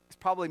it's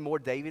probably more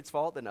David's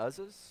fault than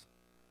Uzzah's.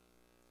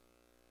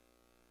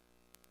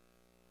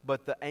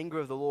 But the anger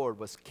of the Lord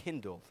was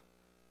kindled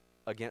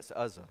against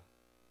Uzzah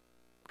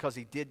because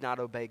he did not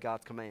obey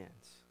God's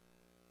commands.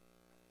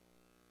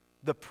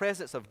 The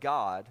presence of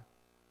God,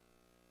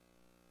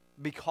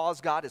 because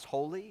God is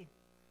holy,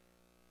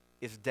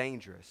 is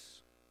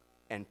dangerous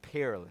and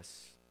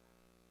perilous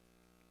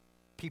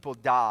people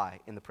die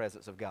in the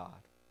presence of God.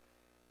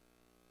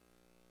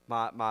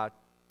 My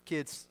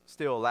kids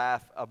still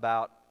laugh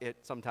about it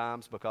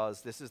sometimes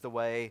because this is the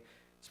way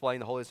explain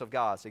the holiness of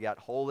God. So you got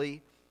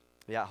holy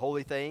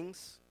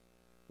things,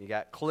 you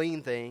got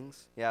clean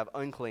things, you have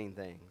unclean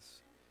things.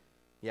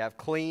 You have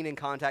clean in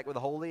contact with the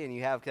holy, and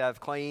you have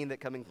clean that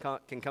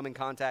can come in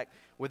contact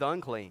with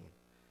unclean.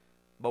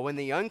 But when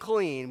the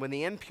unclean, when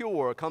the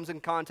impure comes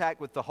in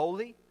contact with the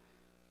holy,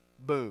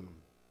 boom.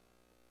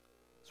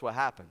 That's what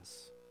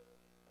happens.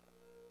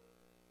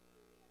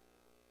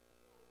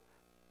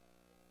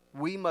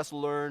 We must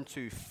learn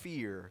to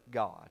fear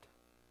God,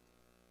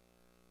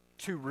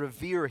 to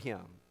revere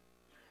Him,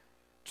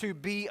 to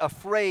be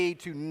afraid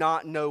to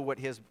not know what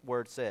His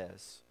Word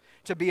says,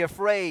 to be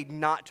afraid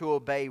not to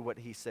obey what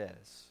He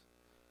says.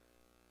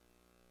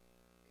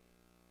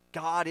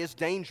 God is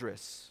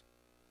dangerous.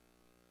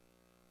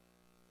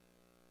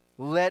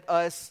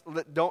 Let's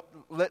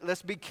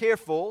be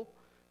careful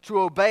to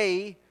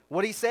obey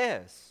what He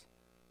says,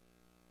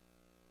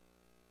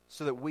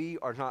 so that we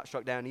are not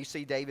struck down. You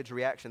see David's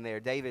reaction there.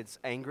 David's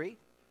angry.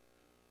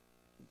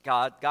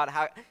 God,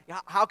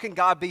 how can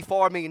God be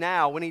for me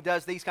now when He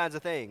does these kinds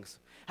of things?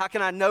 How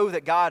can I know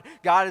that God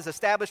has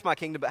established my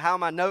kingdom, but how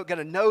am I going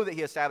to know that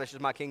He establishes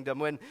my kingdom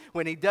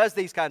when He does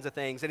these kinds of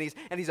things? And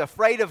he's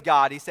afraid of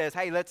God. He says,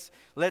 hey, let's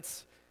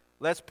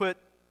put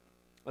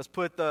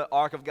the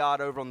ark of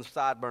God over on the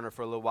side burner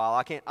for a little while.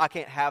 I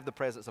can't have the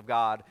presence of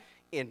God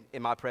in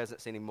my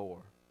presence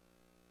anymore.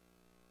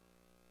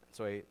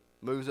 So he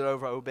moves it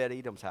over to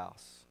Obed-Edom's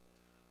house.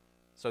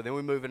 So then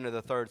we move into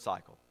the third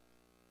cycle.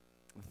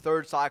 The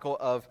third cycle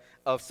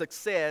of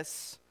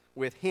success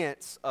with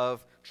hints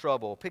of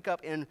trouble. Pick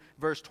up in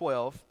verse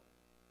 12. It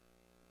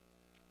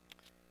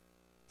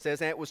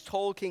says, and it was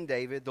told King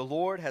David, the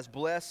Lord has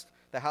blessed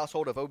the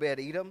household of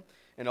Obed-Edom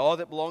and all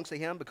that belongs to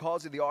him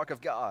because of the ark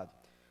of God.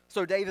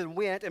 So David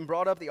went and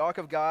brought up the ark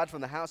of God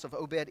from the house of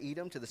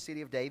Obed-Edom to the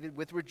city of David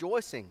with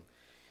rejoicing.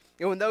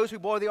 And when those who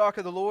bore the ark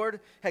of the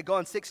Lord had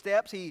gone 6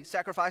 steps, he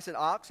sacrificed an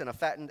ox and a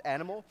fattened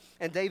animal.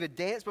 And David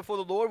danced before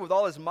the Lord with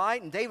all his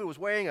might. And David was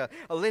wearing a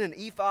linen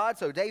ephod.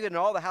 So David and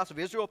all the house of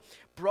Israel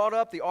brought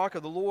up the ark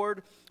of the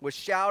Lord with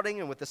shouting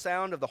and with the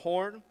sound of the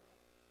horn.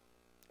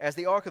 As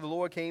the ark of the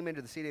Lord came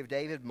into the city of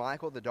David,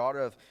 Michal, the daughter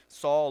of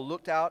Saul,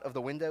 looked out of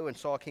the window and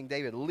saw King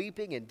David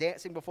leaping and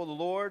dancing before the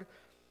Lord.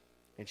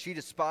 And she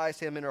despised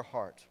him in her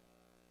heart.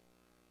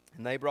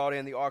 And they brought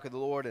in the ark of the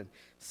Lord and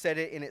set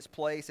it in its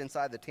place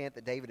inside the tent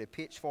that David had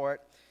pitched for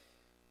it.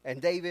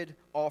 And David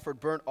offered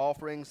burnt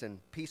offerings and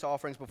peace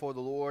offerings before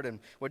the Lord. And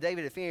when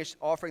David had finished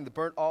offering the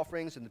burnt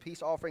offerings and the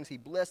peace offerings, he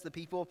blessed the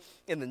people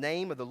in the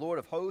name of the Lord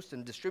of hosts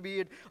and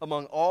distributed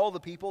among all the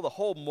people, the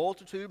whole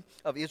multitude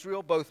of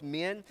Israel, both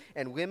men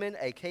and women,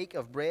 a cake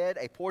of bread,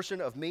 a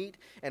portion of meat,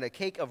 and a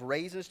cake of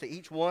raisins to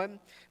each one.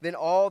 Then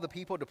all the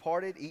people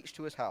departed, each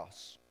to his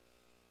house.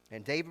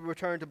 And David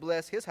returned to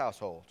bless his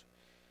household.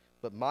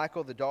 But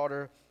Michal, the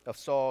daughter of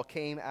Saul,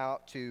 came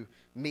out to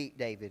meet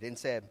David and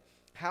said,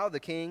 how the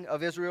king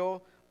of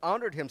Israel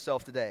honored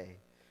himself today,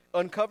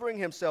 uncovering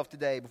himself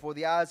today before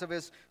the eyes of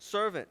his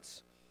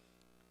servants,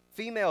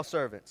 female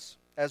servants,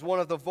 as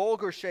one of the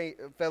vulgar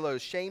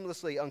fellows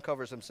shamelessly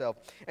uncovers himself.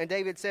 And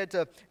David said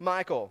to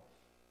Michal,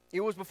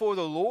 it was before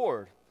the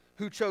Lord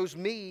who chose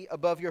me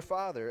above your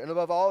father and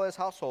above all his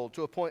household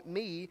to appoint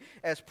me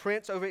as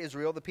prince over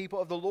Israel, the people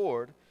of the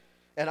Lord,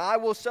 and I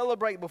will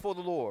celebrate before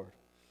the Lord.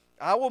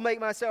 I will make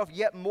myself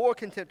yet more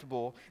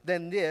contemptible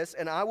than this,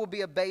 and I will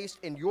be abased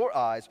in your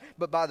eyes.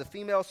 But by the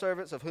female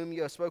servants of whom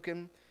you have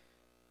spoken,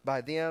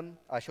 by them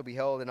I shall be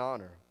held in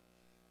honor.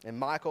 And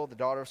Michal, the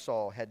daughter of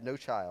Saul, had no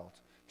child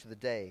to the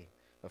day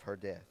of her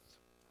death.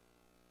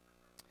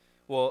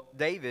 Well,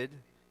 David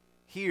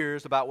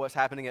hears about what's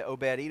happening at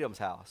Obed-Edom's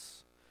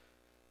house.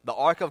 The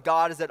ark of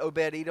God is at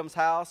Obed-Edom's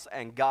house,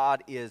 and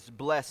God is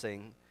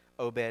blessing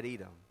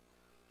Obed-Edom.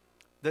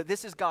 That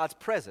this is God's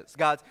presence.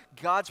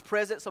 God's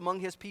presence among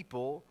his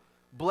people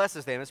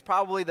blesses them. It's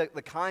probably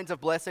the kinds of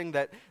blessing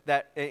that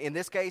in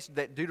this case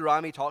that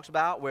Deuteronomy talks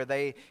about, where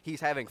he's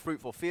having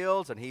fruitful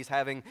fields and he's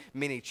having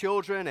many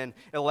children, and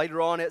later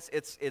on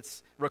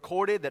it's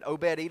recorded that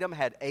Obed-Edom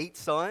had 8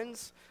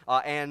 sons,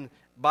 and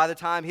by the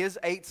time his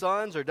 8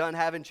 sons are done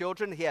having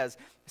children, he has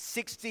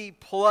 60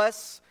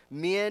 plus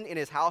men in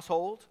his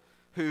household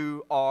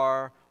who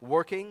are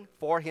working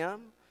for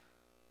him.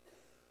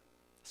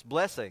 It's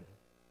blessing.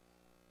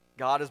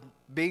 God is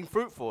being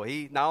fruitful.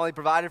 He not only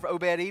provided for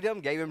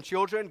Obed-Edom, gave him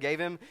children, gave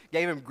him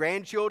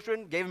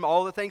grandchildren, gave him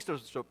all the things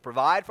to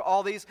provide for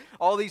all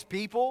these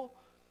people.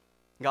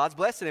 God's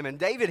blessing him. And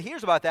David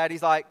hears about that.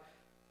 He's like,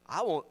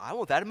 I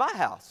want that in my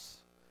house.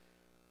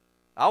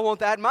 I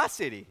want that in my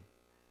city.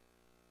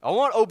 I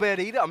want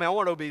Obed-Edom. I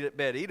want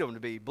Obed-Edom to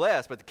be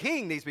blessed, but the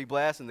king needs to be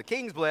blessed, and the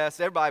king's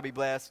blessed. Everybody be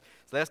blessed.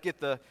 So let's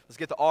get the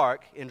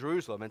ark in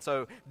Jerusalem. And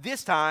so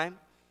this time,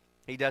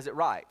 he does it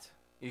right.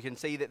 You can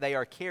see that they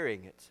are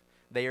carrying it.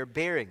 They are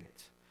bearing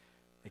it.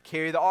 They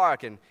carry the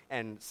ark,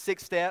 and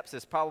 6 steps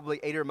is probably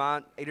 8 or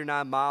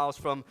 9 miles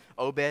from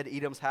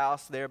Obed-Edom's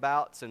house,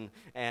 thereabouts. And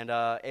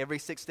every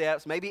 6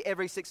 steps, maybe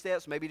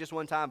just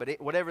one time,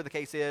 but whatever the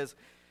case is,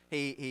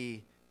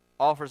 he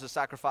offers a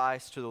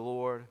sacrifice to the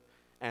Lord.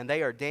 And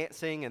they are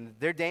dancing, and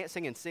they're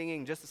dancing and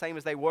singing just the same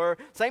as they were.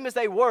 Same as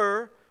they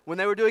were when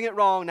they were doing it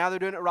wrong. Now they're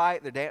doing it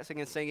right. They're dancing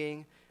and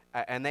singing.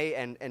 And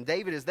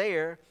David is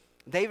there.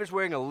 David's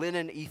wearing a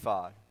linen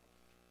ephod.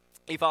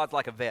 Ephod's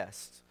like a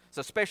vest. It's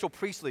a special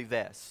priestly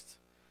vest,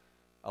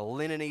 a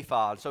linen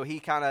ephod. So he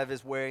kind of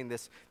is wearing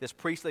this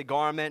priestly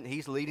garment.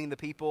 He's leading the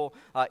people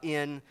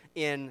in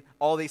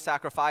all these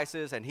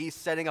sacrifices, and he's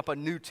setting up a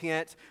new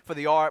tent for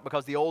the ark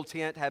because the old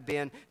tent had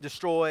been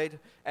destroyed.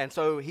 And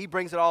so he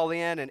brings it all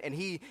in, and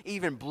he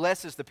even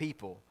blesses the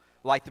people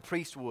like the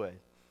priest would.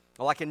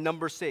 Like in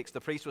Numbers 6,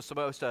 the priest was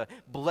supposed to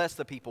bless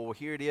the people. Well,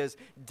 here it is,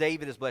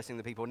 David is blessing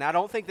the people. Now, I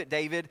don't think that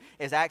David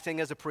is acting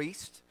as a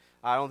priest.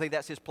 I don't think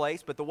that's his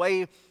place, but the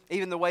way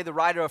the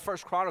writer of 1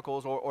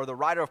 Chronicles or the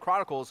writer of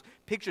Chronicles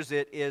pictures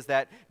it is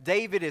that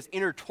David is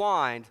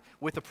intertwined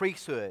with the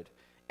priesthood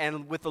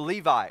and with the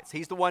Levites.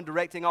 He's the one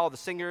directing all the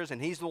singers,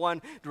 and he's the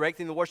one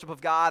directing the worship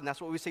of God, and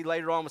that's what we see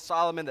later on with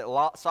Solomon,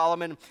 that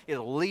Solomon is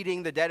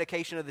leading the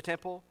dedication of the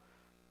temple.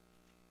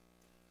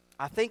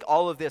 I think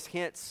all of this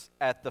hints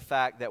at the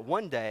fact that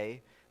one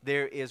day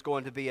there is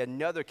going to be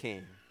another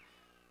king.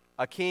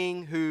 A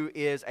king who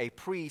is a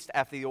priest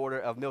after the order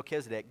of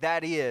Melchizedek.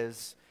 That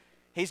is,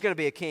 he's going to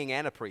be a king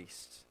and a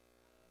priest.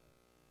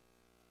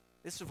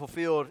 This is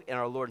fulfilled in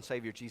our Lord and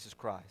Savior, Jesus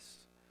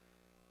Christ.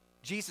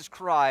 Jesus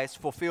Christ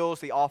fulfills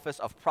the office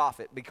of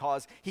prophet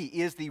because he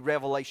is the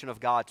revelation of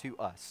God to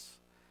us.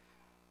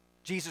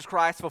 Jesus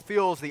Christ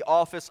fulfills the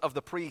office of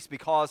the priest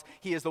because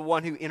he is the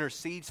one who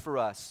intercedes for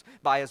us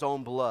by his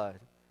own blood.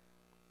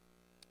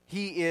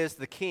 He is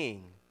the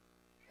king.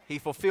 He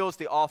fulfills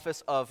the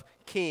office of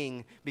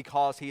king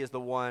because he is the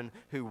one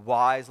who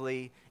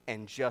wisely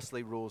and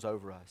justly rules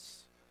over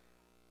us.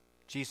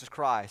 Jesus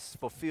Christ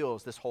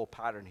fulfills this whole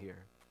pattern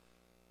here.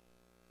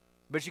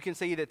 But you can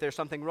see that there's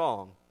something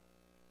wrong.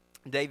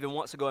 David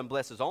wants to go and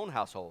bless his own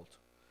household.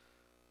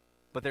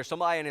 But there's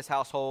somebody in his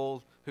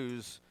household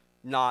who's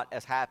not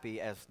as happy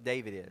as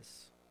David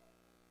is.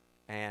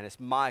 And it's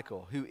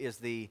Michal, who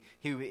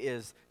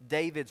is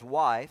David's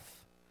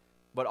wife,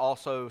 but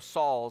also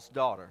Saul's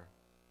daughter.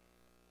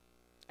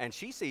 And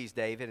she sees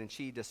David, and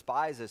she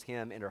despises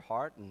him in her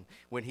heart. And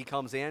when he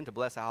comes in to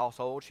bless a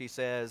household, she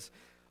says,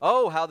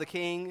 "Oh, how the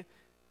king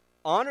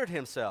honored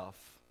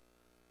himself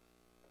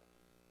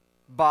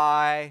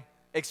by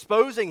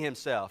exposing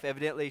himself."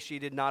 Evidently, she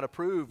did not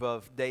approve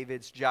of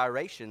David's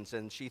gyrations,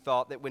 and she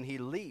thought that when he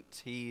leaped,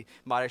 he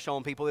might have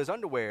shown people his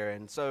underwear.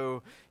 And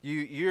so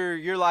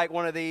you're like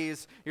one of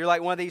these. You're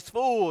like one of these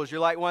fools. You're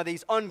like one of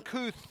these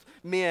uncouth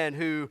men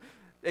who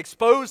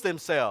expose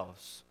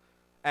themselves.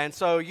 And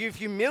so you've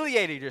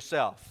humiliated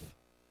yourself.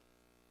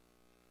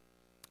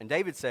 And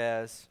David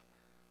says,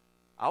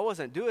 I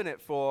wasn't doing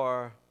it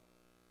for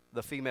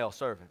the female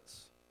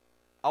servants.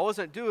 I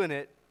wasn't doing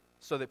it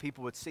so that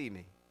people would see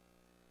me.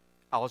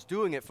 I was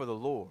doing it for the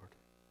Lord.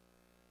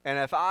 And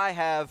if I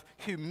have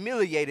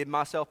humiliated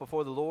myself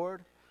before the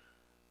Lord,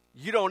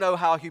 you don't know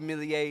how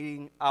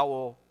humiliating I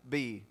will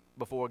be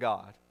before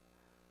God.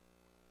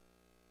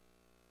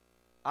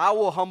 I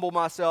will humble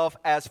myself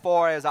as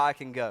far as I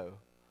can go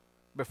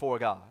before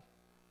God,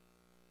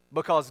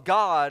 because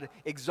God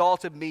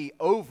exalted me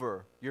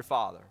over your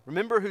father.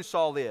 Remember who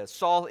Saul is.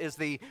 Saul is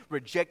the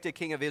rejected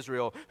king of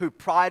Israel who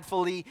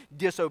pridefully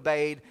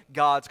disobeyed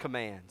God's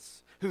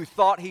commands, who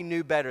thought he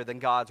knew better than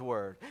God's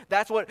word.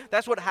 That's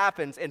what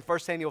happens in 1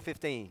 Samuel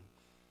 15.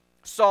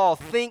 Saul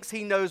thinks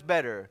he knows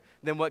better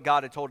than what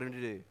God had told him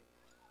to do,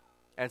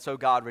 and so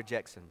God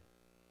rejects him.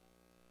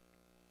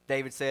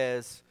 David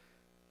says,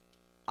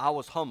 I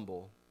was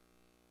humble,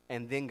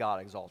 and then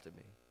God exalted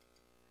me.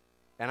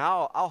 And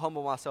I'll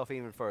humble myself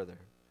even further.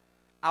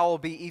 I will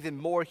be even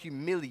more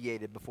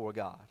humiliated before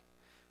God.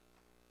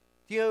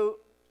 You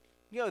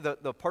know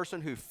the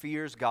person who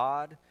fears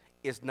God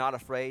is not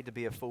afraid to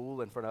be a fool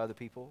in front of other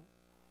people.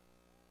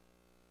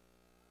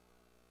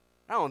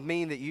 I don't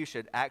mean that you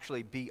should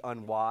actually be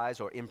unwise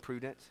or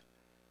imprudent.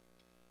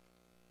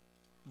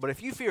 But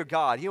if you fear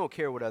God, you don't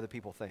care what other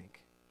people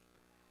think.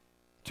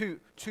 To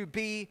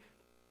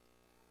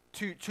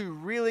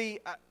really,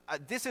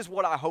 this is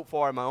what I hope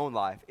for in my own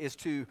life, is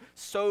to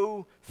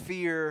so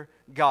fear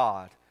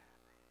God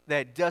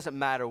that it doesn't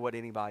matter what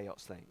anybody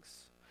else thinks.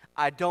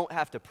 I don't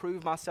have to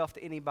prove myself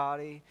to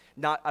anybody.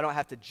 I don't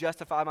have to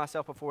justify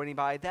myself before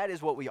anybody. That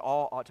is what we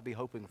all ought to be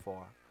hoping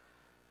for.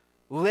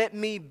 Let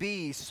me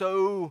be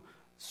so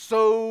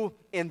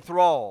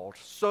enthralled,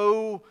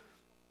 so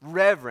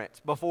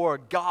reverent before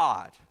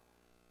God.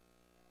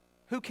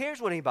 Who cares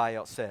what anybody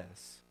else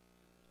says?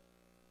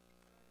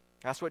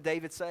 That's what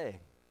David's saying.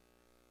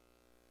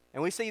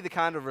 And we see the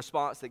kind of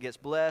response that gets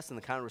blessed and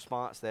the kind of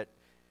response that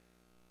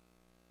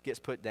gets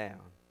put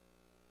down.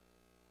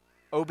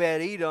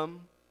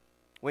 Obed-Edom,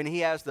 when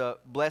he has the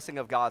blessing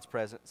of God's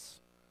presence,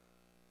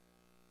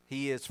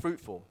 he is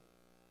fruitful.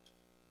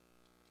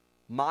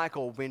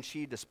 Michal, when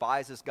she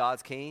despises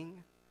God's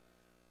king,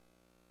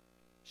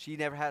 she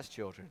never has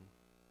children.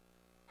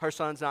 Her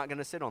son's not going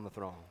to sit on the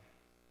throne.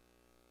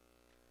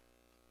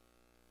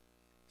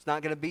 It's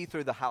not going to be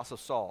through the house of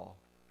Saul.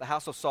 The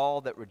house of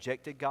Saul that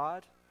rejected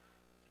God,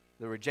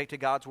 that rejected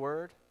God's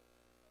word,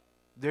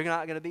 they're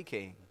not going to be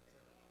king.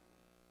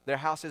 Their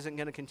house isn't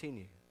going to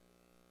continue.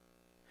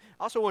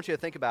 I also want you to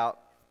think about,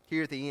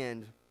 here at the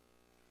end,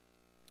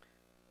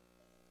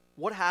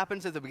 what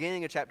happens at the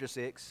beginning of chapter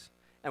 6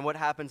 and what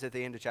happens at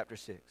the end of chapter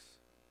 6.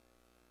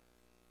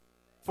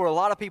 For a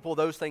lot of people,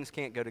 those things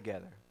can't go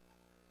together.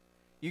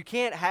 You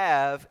can't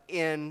have,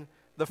 in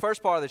the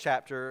first part of the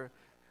chapter,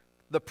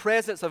 the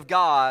presence of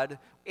God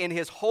in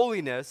His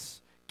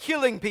holiness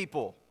killing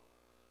people.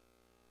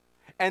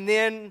 And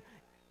then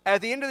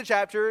at the end of the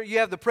chapter, you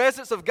have the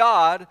presence of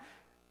God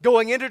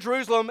going into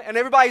Jerusalem and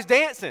everybody's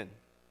dancing.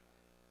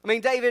 I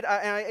mean, David,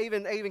 I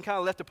even kind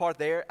of left a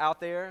part out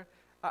there.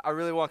 I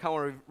really want to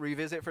kind of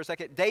revisit it for a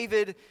second.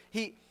 David,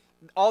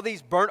 all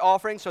these burnt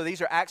offerings, so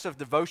these are acts of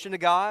devotion to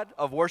God,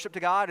 of worship to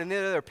God, and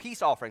then there are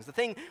peace offerings. The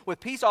thing with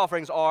peace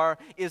offerings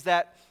is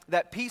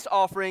that peace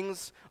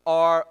offerings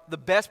are, the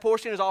best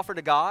portion is offered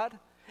to God,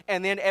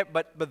 and then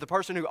but the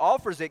person who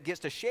offers it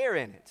gets to share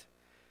in it.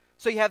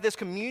 So you have this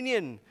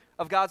communion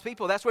of God's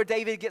people. That's where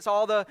David gets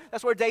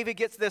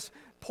this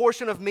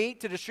portion of meat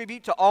to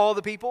distribute to all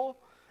the people.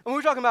 And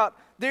we're talking about,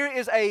 there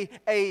is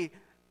a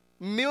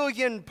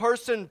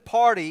million-person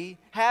party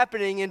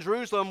happening in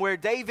Jerusalem where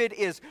David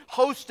is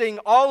hosting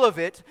all of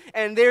it,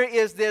 and there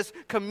is this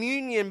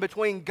communion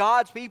between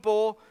God's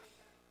people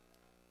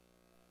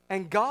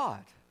and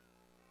God.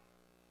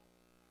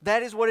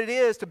 That is what it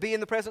is to be in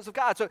the presence of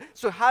God.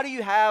 So how do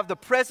you have the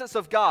presence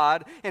of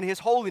God and His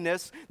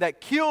holiness that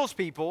kills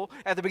people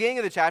at the beginning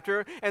of the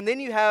chapter, and then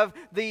you have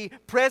the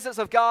presence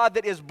of God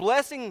that is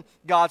blessing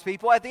God's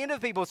people at the end of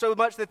the people, so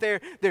much that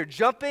they're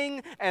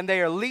jumping and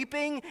they are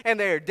leaping and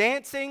they are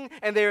dancing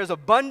and there is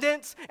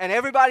abundance and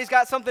everybody's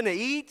got something to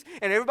eat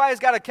and everybody's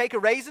got a cake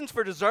of raisins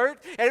for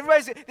dessert and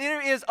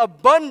there is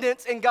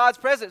abundance in God's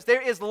presence.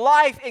 There is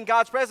life in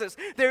God's presence.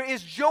 There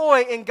is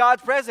joy in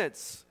God's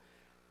presence.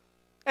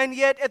 And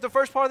yet, at the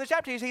first part of the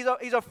chapter,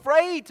 he's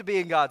afraid to be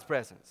in God's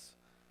presence.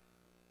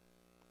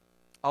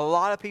 A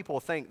lot of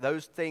people think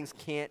those things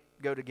can't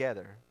go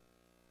together.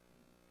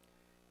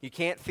 You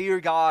can't fear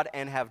God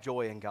and have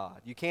joy in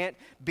God. You can't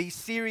be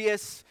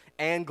serious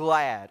and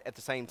glad at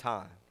the same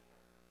time.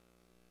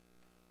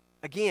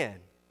 Again,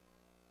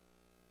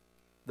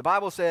 the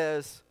Bible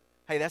says,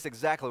 hey, that's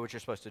exactly what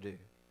you're supposed to do. You're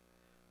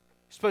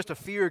supposed to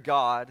fear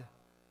God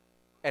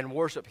and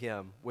worship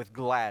Him with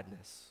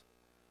gladness.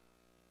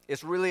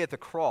 It's really at the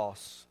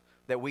cross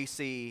that we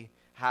see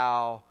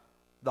how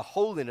the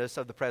holiness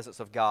of the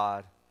presence of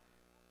God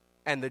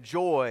and the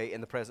joy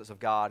in the presence of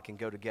God can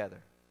go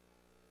together.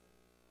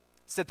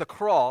 It's at the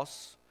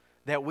cross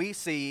that we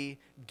see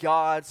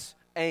God's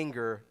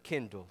anger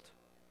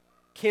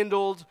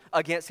kindled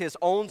against His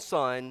own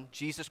Son,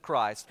 Jesus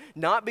Christ,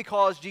 not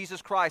because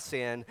Jesus Christ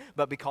sinned,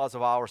 but because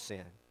of our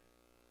sin.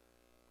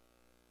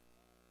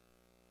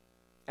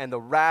 And the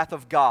wrath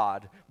of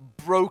God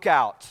broke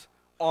out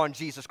on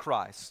Jesus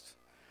Christ.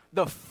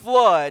 The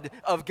flood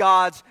of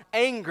God's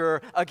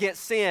anger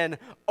against sin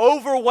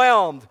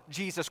overwhelmed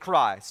Jesus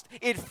Christ.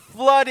 It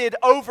flooded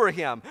over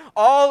Him.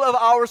 All of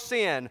our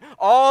sin,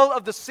 all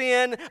of the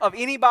sin of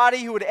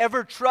anybody who would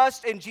ever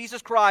trust in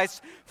Jesus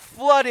Christ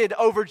flooded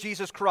over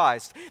Jesus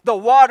Christ. The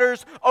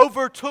waters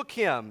overtook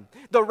Him.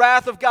 The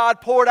wrath of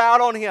God poured out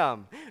on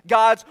Him.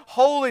 God's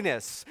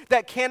holiness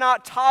that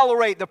cannot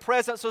tolerate the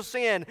presence of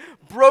sin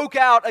broke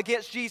out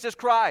against Jesus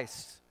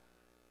Christ.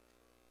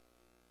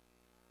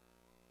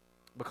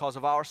 Because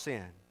of our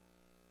sin.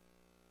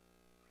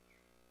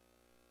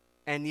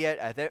 And yet,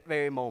 at that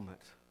very moment,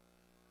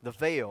 the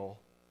veil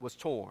was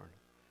torn.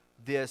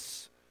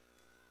 This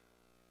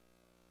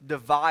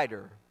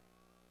divider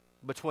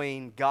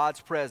between God's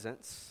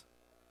presence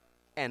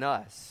and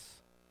us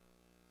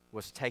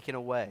was taken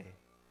away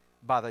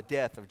by the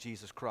death of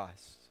Jesus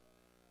Christ,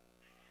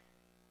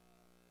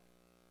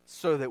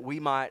 so that we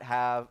might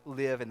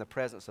live in the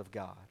presence of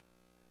God.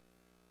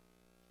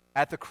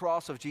 At the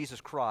cross of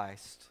Jesus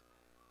Christ,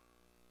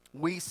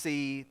 we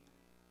see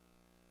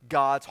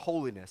God's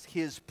holiness,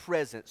 His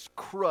presence,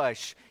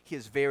 crush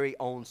His very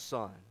own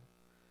Son.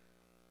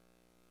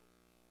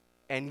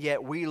 And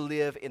yet we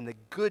live in the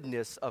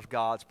goodness of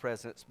God's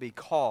presence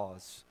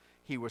because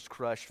He was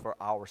crushed for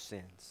our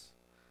sins.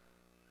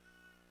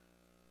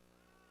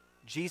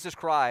 Jesus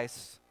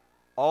Christ,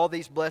 all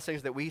these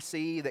blessings that we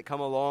see that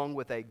come along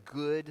with a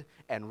good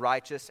and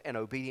righteous and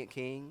obedient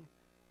King,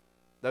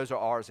 those are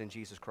ours in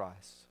Jesus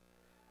Christ.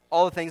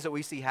 All the things that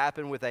we see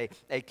happen with a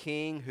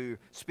king who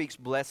speaks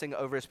blessing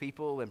over his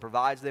people and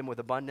provides them with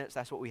abundance,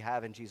 that's what we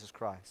have in Jesus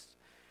Christ.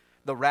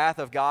 The wrath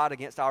of God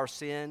against our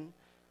sin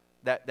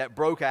that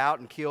broke out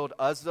and killed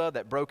Uzzah,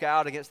 that broke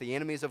out against the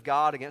enemies of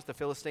God, against the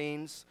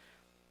Philistines,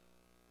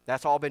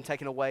 that's all been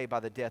taken away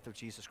by the death of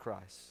Jesus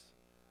Christ.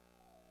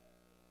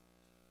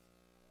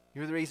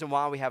 You're the reason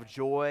why we have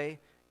joy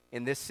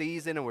in this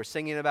season and we're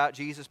singing about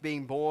Jesus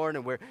being born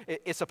and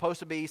it's supposed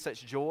to be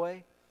such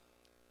joy,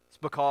 it's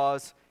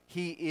because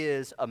he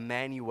is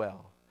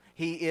Emmanuel.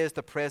 He is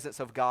the presence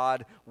of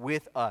God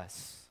with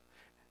us.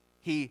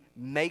 He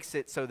makes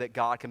it so that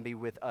God can be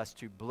with us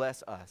to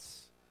bless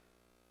us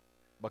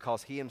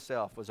because he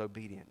himself was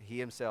obedient. He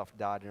himself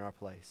died in our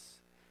place.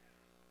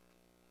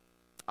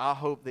 I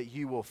hope that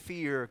you will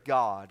fear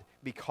God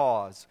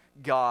because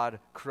God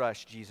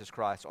crushed Jesus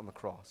Christ on the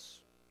cross.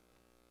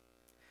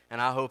 And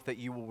I hope that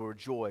you will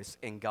rejoice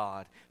in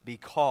God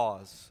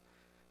because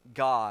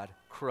God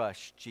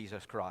crushed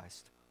Jesus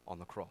Christ on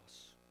the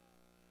cross.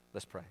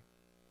 Let's pray.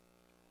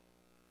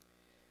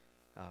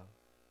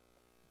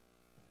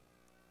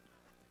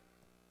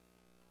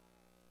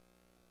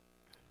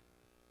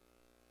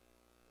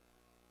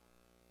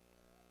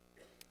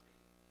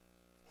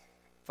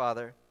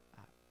 Father,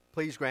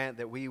 please grant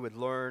that we would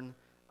learn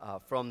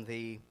from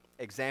the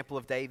example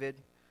of David,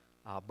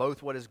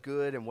 both what is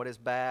good and what is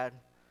bad,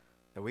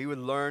 that we would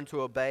learn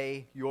to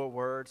obey your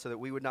word so that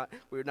we would not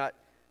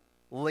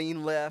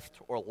lean left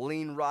or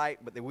lean right,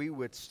 but that we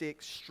would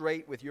stick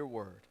straight with your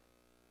word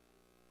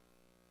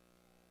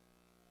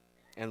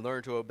and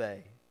learn to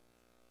obey.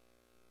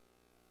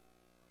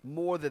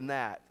 More than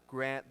that,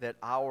 grant that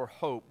our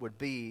hope would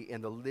be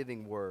in the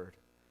living word,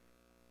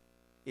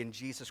 in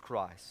Jesus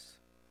Christ.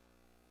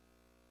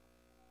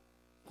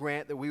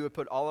 Grant that we would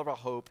put all of our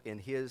hope in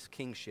his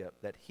kingship,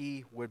 that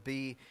he would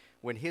be,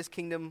 when his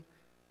kingdom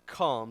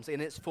comes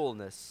in its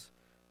fullness,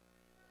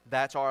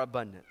 that's our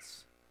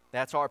abundance,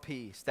 that's our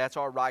peace, that's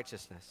our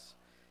righteousness.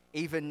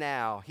 Even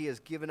now, he has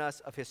given us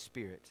of his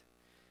Spirit.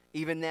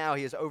 Even now,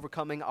 he is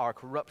overcoming our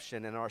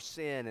corruption and our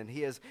sin, and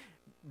he has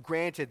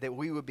granted that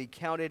we would be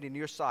counted in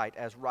your sight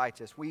as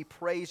righteous. We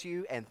praise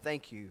you and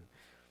thank you.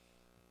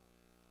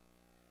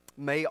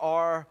 May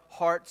our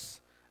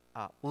hearts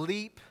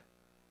leap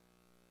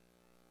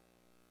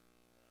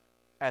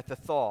at the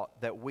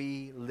thought that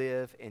we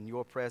live in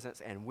your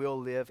presence and will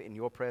live in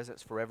your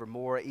presence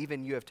forevermore.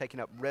 Even you have taken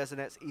up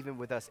residence even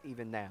with us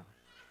even now.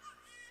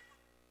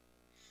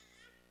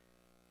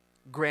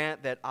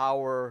 Grant that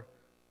our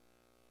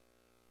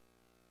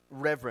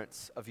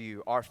reverence of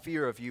you, our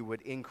fear of you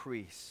would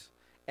increase,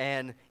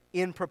 and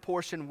in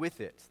proportion with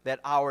it, that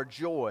our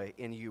joy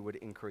in you would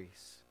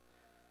increase.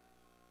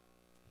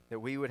 That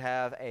we would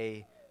have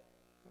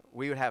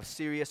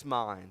serious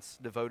minds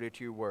devoted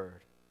to your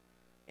word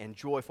and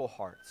joyful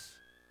hearts.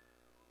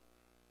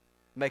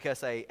 Make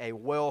us a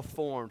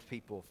well-formed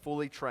people,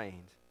 fully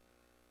trained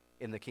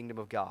in the kingdom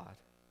of God,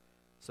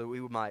 so that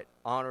we might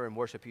honor and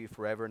worship you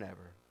forever and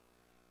ever.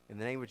 In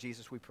the name of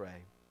Jesus we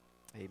pray.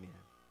 Amen.